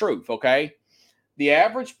 but it's the truth, okay? The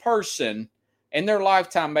average person in their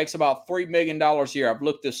lifetime makes about $3 million a year. I've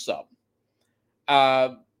looked this up.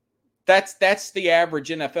 That's the average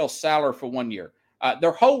NFL salary for 1 year.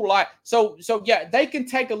 Their whole life. So yeah, they can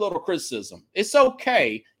take a little criticism. It's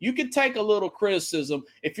okay. You can take a little criticism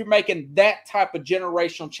if you're making that type of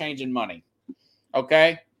generational change in money.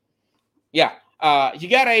 Okay? Yeah. You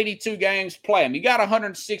got 82 games, play them. You got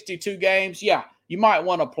 162 games, yeah, you might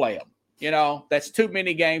want to play them. That's too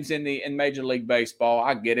many games in Major League Baseball.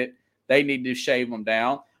 I get it. They need to shave them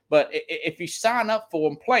down. But if you sign up for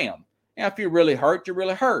them, play them. If you're really hurt, you're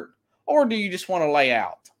really hurt. Or do you just want to lay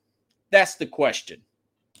out? That's the question.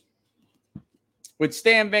 When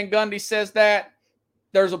Stan Van Gundy says that,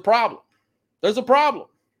 there's a problem. There's a problem,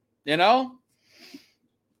 you know?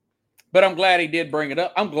 But I'm glad he did bring it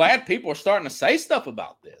up. I'm glad people are starting to say stuff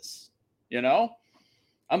about this, you know?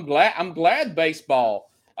 I'm glad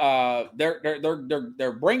baseball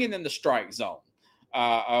they're bringing in the strike zone,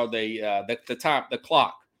 or the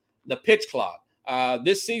clock, the pitch clock.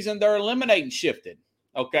 This season they're eliminating shifting.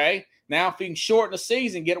 Okay, now if you can shorten the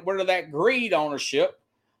season, get rid of that greed ownership,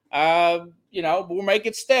 you know, we're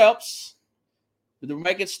making steps. We're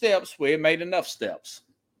making steps. We have made enough steps.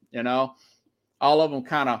 You know, all of them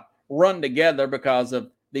kind of run together because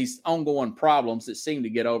of these ongoing problems that seem to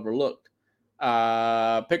get overlooked.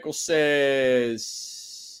 Pickle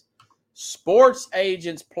says sports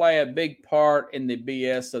agents play a big part in the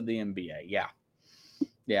BS of the NBA.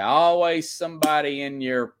 Yeah, always somebody in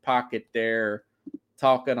your pocket there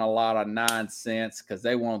talking a lot of nonsense because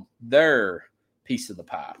they want their piece of the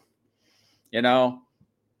pie, you know.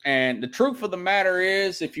 And the truth of the matter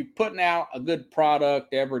is, if you're putting out a good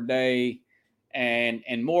product every day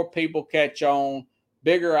and more people catch on,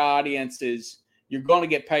 bigger audiences, you're going to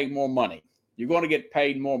get paid more money. You're going to get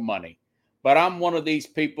paid more money. But I'm one of these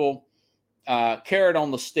people, carrot on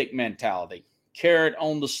the stick mentality. Carrot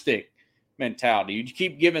on the stick mentality. You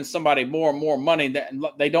keep giving somebody more and more money, that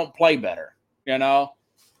they don't play better. You know,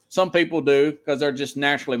 some people do because they're just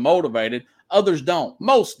naturally motivated. Others don't.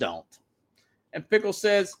 Most don't. And Pickle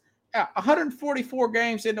says, 144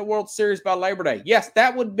 games in the World Series by Labor Day. Yes,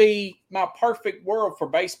 that would be my perfect world for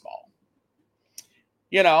baseball.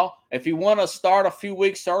 You know, if you want to start a few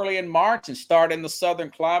weeks early in March and start in the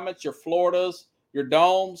southern climates, your Floridas, your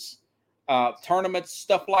domes, tournaments,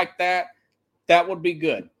 stuff like that, that would be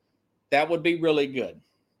good. That would be really good.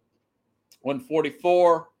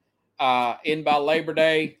 144 in by Labor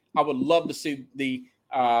Day. I would love to see the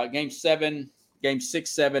Game 6,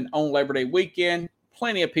 7 on Labor Day weekend.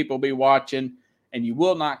 Plenty of people be watching, and you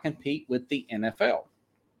will not compete with the NFL.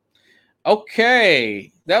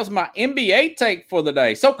 Okay, that was my NBA take for the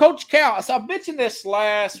day. So, Coach Cal, so I mentioned this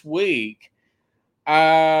last week.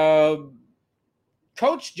 Coach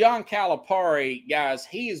John Calipari, guys,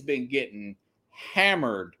 he has been getting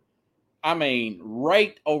hammered. I mean,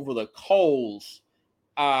 right over the coals.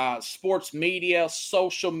 Sports media,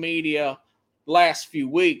 social media, last few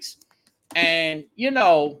weeks. And, you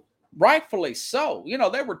know, rightfully so. You know,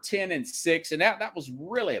 they were 10-6, and that was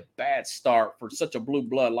really a bad start for such a blue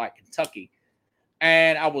blood like Kentucky.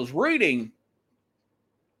 And I was reading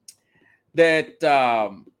that,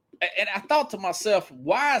 and I thought to myself,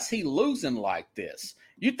 why is he losing like this?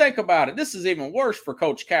 You think about it. This is even worse for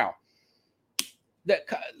Coach Cal.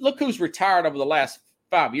 Look who's retired over the last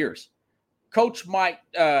 5 years. Coach Mike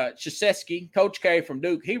Krzyzewski, Coach K from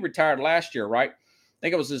Duke, he retired last year, right? I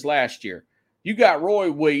think it was his last year. You got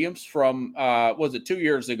Roy Williams from, 2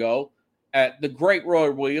 years ago, the great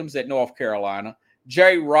Roy Williams at North Carolina.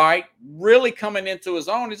 Jay Wright, really coming into his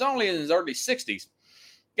own. He's only in his early 60s.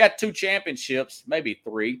 Got 2 championships, maybe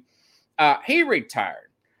 3. He retired.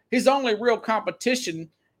 His only real competition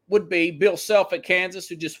would be Bill Self at Kansas,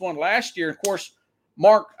 who just won last year. Of course,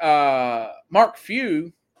 Mark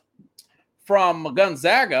Few from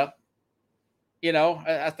Gonzaga, you know,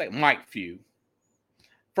 I think Mike Few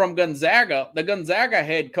from Gonzaga, the Gonzaga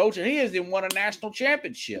head coach, and he hasn't won a national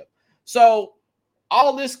championship. So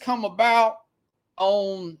all this come about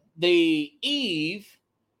on the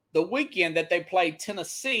weekend that they played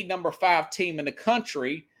Tennessee, number 5 team in the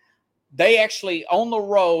country. They actually, on the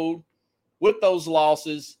road with those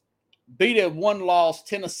losses, beat a 1-loss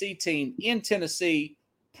Tennessee team in Tennessee,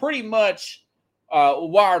 pretty much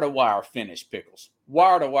wire-to-wire finish, Pickles.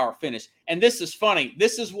 Wire-to-wire finish. And this is funny.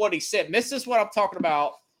 This is what he said. And this is what I'm talking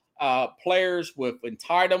about, players with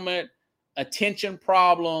entitlement, attention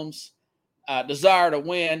problems, desire to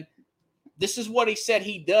win. This is what he said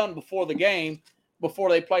he done before the game, before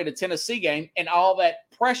they played a Tennessee game, and all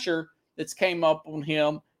that pressure that's came up on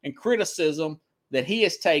him and criticism that he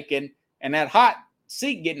has taken, and that hot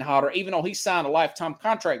seat getting hotter, even though he signed a lifetime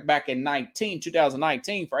contract back in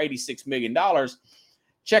 2019 for $86 million.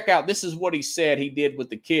 Check out, this is what he said he did with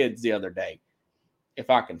the kids the other day. If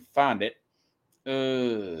I can find it.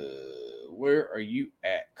 Where are you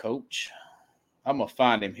at, Coach? I'm going to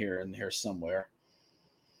find him here somewhere.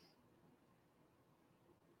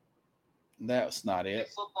 That's not it.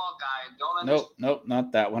 Football guy, don't understand. Nope,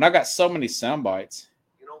 not that one. I got so many sound bites.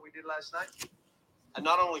 You know what we did last night? I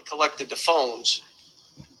not only collected the phones,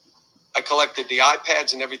 I collected the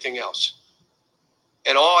iPads and everything else.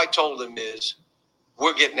 And all I told them is,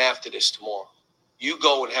 we're getting after this tomorrow. You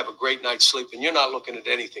go and have a great night's sleep, and you're not looking at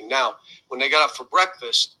anything. Now, when they got up for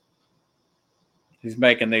breakfast, He's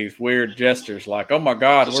making these weird gestures like, oh, my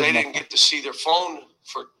God. Because they didn't get to see their phone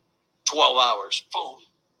for 12 hours. Phone.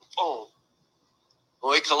 Well,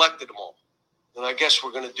 we collected them all. And I guess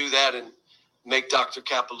we're going to do that and make Dr.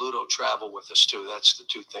 Capilouto travel with us, too. That's the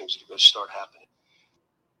two things that are going to start happening.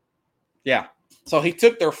 Yeah. So he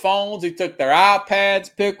took their phones. He took their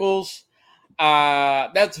iPads, Pickles.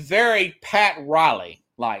 That's very Pat Riley.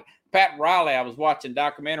 Like Pat Riley, I was watching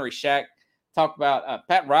documentary Shaq talk about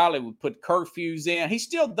Pat Riley would put curfews in. He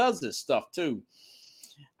still does this stuff, too.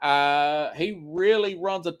 He really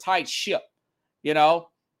runs a tight ship, you know.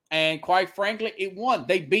 And quite frankly, it won.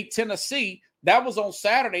 They beat Tennessee. That was on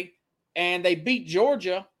Saturday. And they beat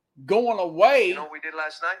Georgia going away. You know what we did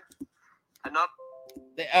last night?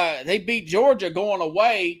 They beat Georgia going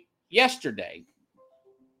away yesterday.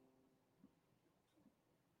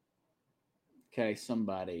 Okay,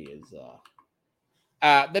 somebody is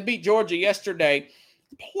they beat Georgia yesterday.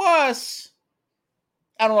 Plus,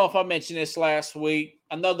 I don't know if I mentioned this last week.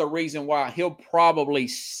 Another reason why he'll probably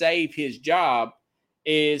save his job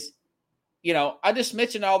is, you know, I just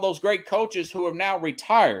mentioned all those great coaches who have now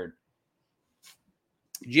retired.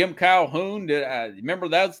 Jim Calhoun, remember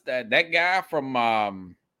that guy from I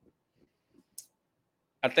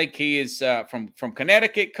think he is from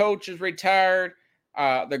Connecticut. Coach is retired.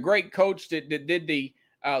 The great coach that did the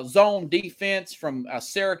zone defense from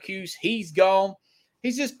Syracuse, he's gone.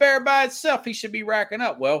 He's just bare by itself. He should be racking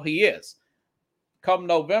up. Well, he is. Come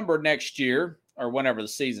November next year, or whenever the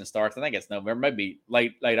season starts, I think it's November, maybe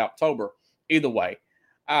late October. Either way,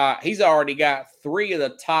 he's already got 3 of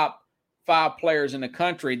the top 5 players in the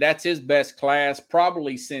country. That's his best class,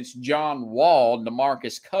 probably since John Wall,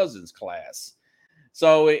 DeMarcus Cousins class.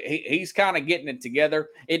 So he's kind of getting it together.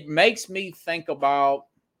 It makes me think about,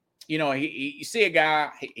 you know, you see a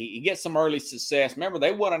guy, he gets some early success. Remember,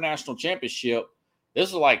 they won a national championship.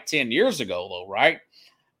 This was like 10 years ago, though, right?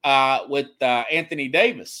 With Anthony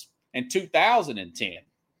Davis in 2010.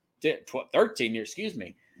 13 years, excuse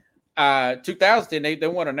me. 2010, they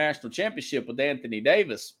won a national championship with Anthony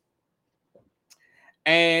Davis.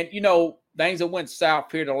 And, you know, things that went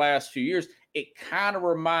south here the last few years, it kind of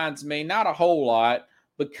reminds me, not a whole lot,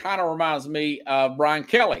 but kind of reminds me of Brian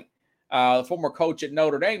Kelly, the former coach at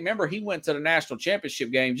Notre Dame. Remember, he went to the national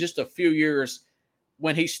championship game just a few years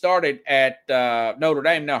when he started at Notre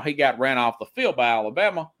Dame. Now, he got ran off the field by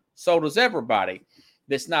Alabama. So does everybody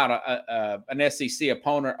that's not an SEC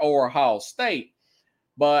opponent or Ohio State.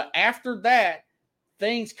 But after that,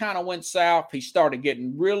 things kind of went south. He started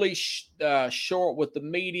getting really short with the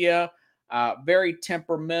media, very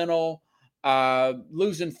temperamental,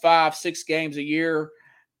 losing 5-6 games a year.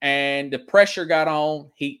 And the pressure got on.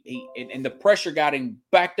 And the pressure got him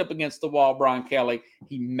backed up against the wall, Brian Kelly.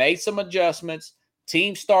 He made some adjustments.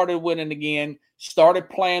 Team started winning again, started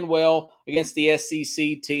playing well against the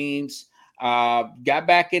SEC teams, got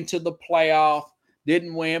back into the playoff,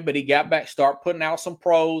 didn't win, but he got back, start putting out some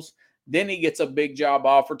pros. Then he gets a big job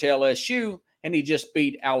offer to LSU, and he just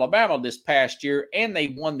beat Alabama this past year, and they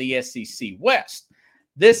won the SEC West.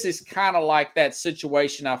 This is kind of like that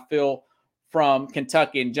situation, I feel, from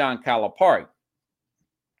Kentucky and John Calipari.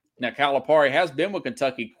 Now, Calipari has been with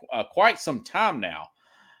Kentucky quite some time now.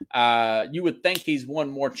 You would think he's won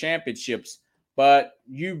more championships, but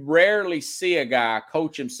you rarely see a guy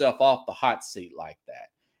coach himself off the hot seat like that.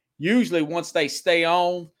 Usually once they stay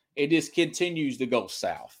on, it just continues to go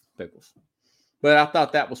south, Pickles. But I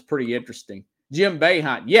thought that was pretty interesting. Jim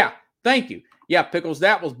Boeheim. Yeah, thank you. Yeah, Pickles,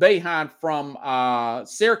 that was Boeheim from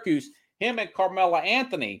Syracuse. Him and Carmelo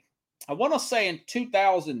Anthony, I want to say in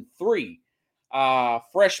 2003,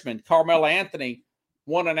 freshman Carmelo Anthony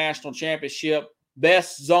won a national championship.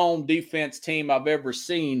 Best zone defense team I've ever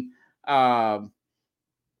seen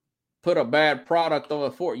put a bad product on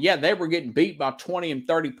the floor. Yeah, they were getting beat by 20 and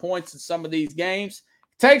 30 points in some of these games.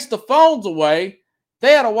 Takes the phones away.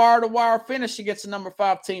 They had a wire-to-wire finish against the number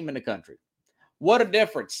 5 team in the country. What a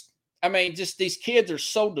difference. I mean, just these kids are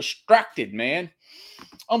so distracted, man.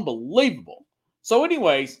 Unbelievable. So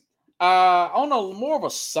anyways, on a more of a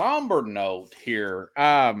somber note here,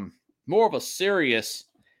 more of a serious.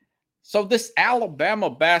 So this Alabama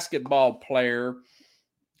basketball player,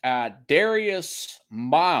 Darius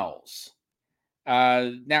Miles,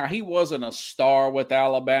 now he wasn't a star with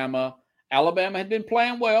Alabama. Alabama had been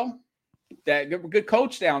playing well. That good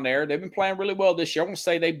coach down there. They've been playing really well this year. I want to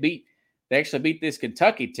say they actually beat this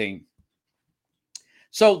Kentucky team.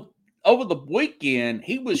 So over the weekend,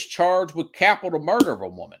 he was charged with capital murder of a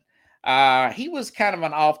woman. He was kind of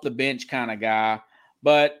an off the bench kind of guy.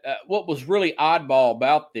 But what was really oddball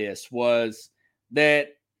about this was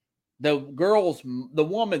that the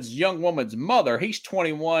young woman's mother, he's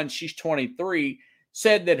 21, she's 23.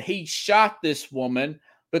 said that he shot this woman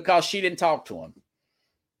because she didn't talk to him.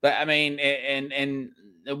 But I mean, and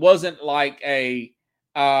it wasn't like a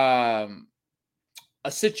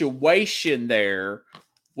situation there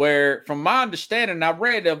where, from my understanding, I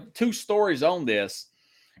read 2 stories on this,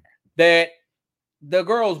 that the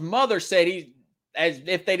girl's mother said as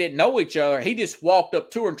if they didn't know each other, he just walked up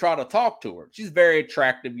to her and tried to talk to her. She's a very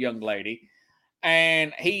attractive young lady.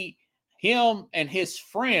 And him and his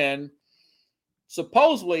friend,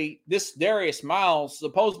 supposedly, this Darius Miles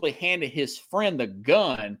supposedly handed his friend the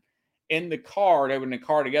gun in the car. They were in the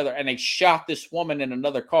car together, and they shot this woman in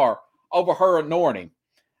another car over her ignoring him.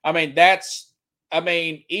 I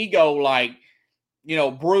mean, ego, like,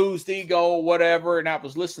 bruised ego or whatever. And I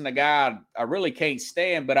was listening to a guy I really can't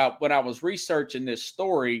stand, but when I was researching this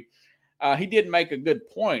story, he did make a good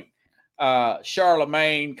point.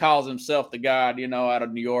 Charlemagne calls himself the God, out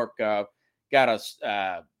of New York.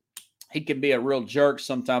 He can be a real jerk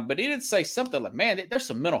sometimes, but he did say something like, man, there's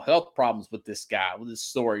some mental health problems with this guy, with this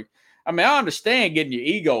story. I mean, I understand getting your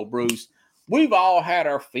ego bruised. We've all had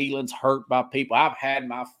our feelings hurt by people. I've had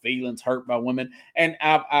my feelings hurt by women, and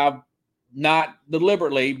I've not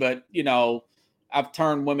deliberately, but I've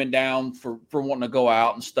turned women down for wanting to go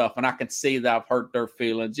out and stuff, and I can see that I've hurt their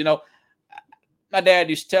feelings. My dad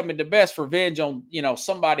used to tell me the best revenge on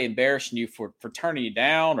somebody embarrassing you for turning you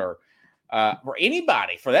down, or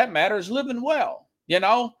anybody for that matter, is living well.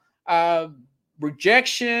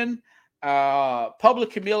 Rejection,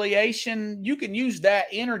 public humiliation, you can use that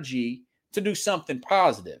energy to do something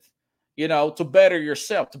positive, to better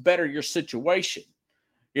yourself, to better your situation,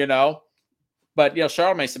 But,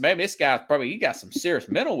 Charlemagne said, maybe this guy's he got some serious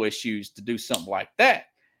mental issues to do something like that,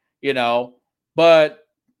 But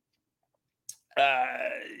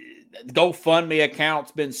GoFundMe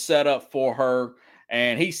account's been set up for her.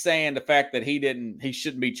 And he's saying the fact that he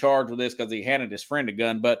shouldn't be charged with this because he handed his friend a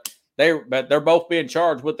gun, but they're both being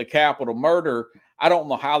charged with the capital murder. I don't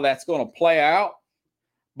know how that's going to play out,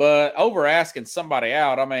 but over asking somebody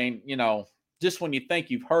out, I mean, just when you think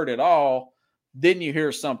you've heard it all, then you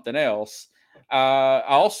hear something else. I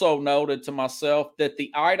also noted to myself that the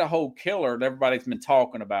Idaho killer that everybody's been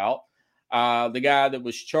talking about, the guy that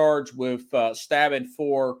was charged with stabbing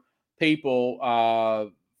 4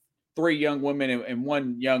 people, 3 young women and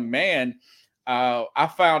 1 young man. I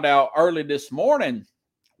found out early this morning,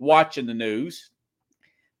 watching the news,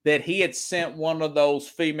 that he had sent one of those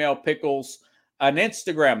female pickles an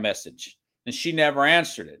Instagram message, and she never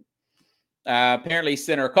answered it. Apparently, he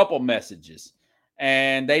sent her a couple messages,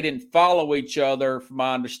 and they didn't follow each other, from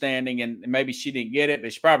my understanding, and maybe she didn't get it,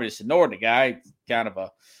 but she probably just ignored the guy. He's kind of a,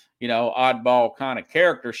 oddball kind of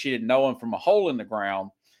character. She didn't know him from a hole in the ground.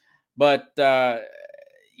 But,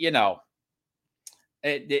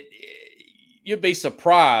 you'd be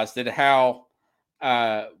surprised at how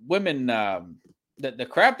women, the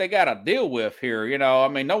crap they got to deal with here. I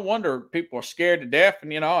mean, no wonder people are scared to death,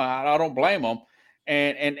 and, I don't blame them.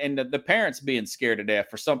 And the parents being scared to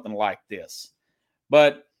death for something like this.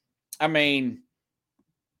 But, I mean,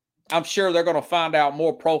 I'm sure they're going to find out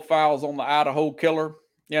more profiles on the Idaho killer.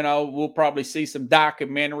 We'll probably see some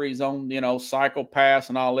documentaries on, psychopaths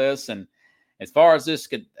and all this. And as far as this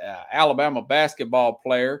Alabama basketball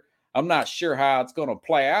player, I'm not sure how it's going to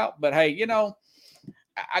play out. But, hey,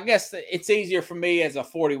 I guess it's easier for me as a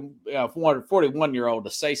 41-year-old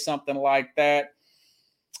to say something like that.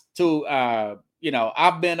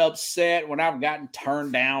 I've been upset when I've gotten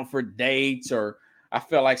turned down for dates, or I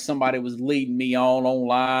felt like somebody was leading me on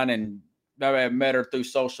online, and I met her through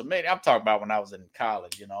social media. I'm talking about when I was in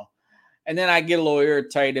college, and then I get a little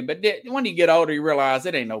irritated. But when you get older, you realize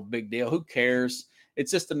it ain't no big deal. Who cares?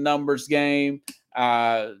 It's just a numbers game.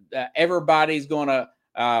 Everybody's going to,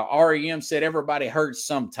 REM said everybody hurts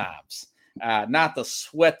sometimes, not to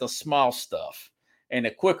sweat the small stuff. And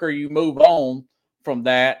the quicker you move on from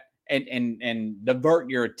that and divert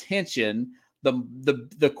your attention,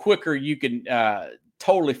 the quicker you can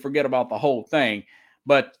totally forget about the whole thing.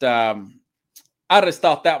 But I just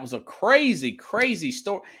thought that was a crazy, crazy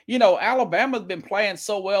story. Alabama's been playing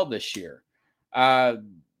so well this year.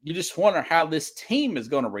 You just wonder how this team is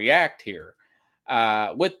going to react here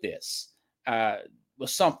with this. With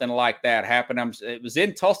something like that happen. It was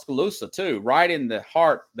in Tuscaloosa too, right in the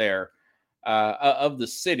heart there of the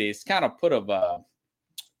city. It's kind of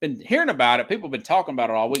been hearing about it. People have been talking about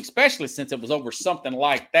it all week, especially since it was over something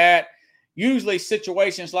like that. Usually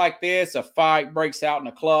situations like this, a fight breaks out in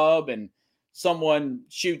a club and someone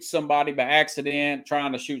shoots somebody by accident,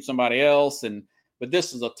 trying to shoot somebody else. But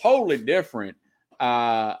this is a totally different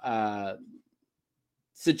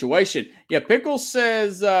situation. Yeah, Pickles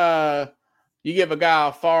says You give a guy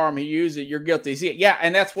a firearm, he uses it, you're guilty. Yeah,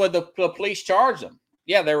 and that's what the police charged him.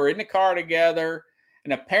 Yeah, they were in the car together,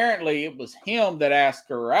 and apparently it was him that asked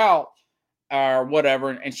her out or whatever,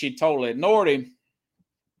 and she totally ignored him.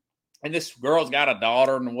 And this girl's got a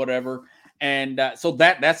daughter and whatever, and so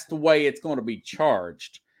that's the way it's going to be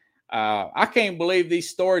charged. I can't believe these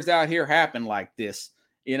stories out here happen like this.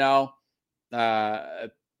 You know,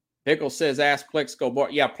 Pickle says, ask Plexico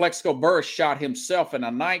Burris. Yeah, Plexico Burris shot himself in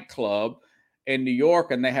a nightclub in New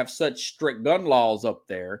York, and they have such strict gun laws up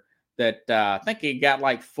there that I think he got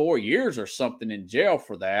like 4 years or something in jail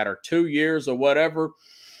for that, or 2 years or whatever.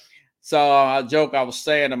 So a joke I was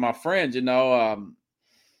saying to my friends, if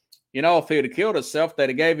he would have killed himself, they'd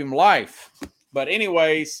have gave him life. But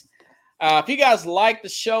anyways, if you guys like the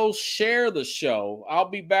show, share the show. I'll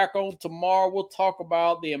be back on tomorrow. We'll talk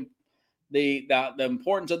about the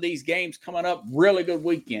importance of these games coming up. Really good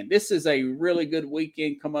weekend. This is a really good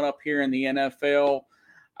weekend coming up here in the NFL.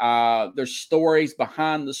 There's stories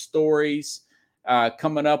behind the stories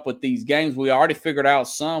coming up with these games. We already figured out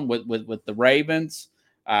some with the Ravens.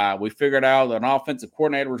 We figured out an offensive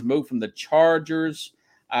coordinator was moved from the Chargers.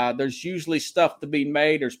 There's usually stuff to be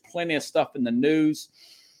made. There's plenty of stuff in the news.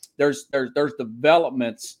 There's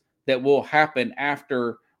developments that will happen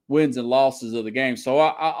after wins and losses of the game. So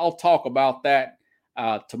I'll talk about that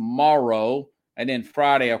tomorrow. And then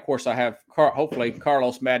Friday, of course, I have hopefully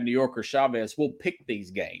Carlos Mad New Yorker Chavez will pick these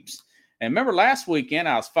games. And remember last weekend,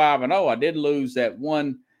 I was 5-0. I did lose that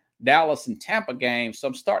one Dallas and Tampa game. So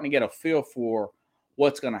I'm starting to get a feel for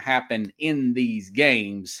what's going to happen in these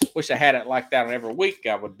games. Wish I had it like that every week.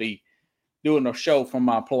 I would be doing a show from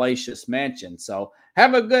my palatial mansion. So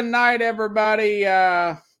have a good night, everybody.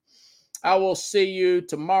 I will see you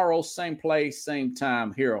tomorrow, same place, same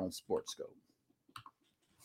time here on Sportscope.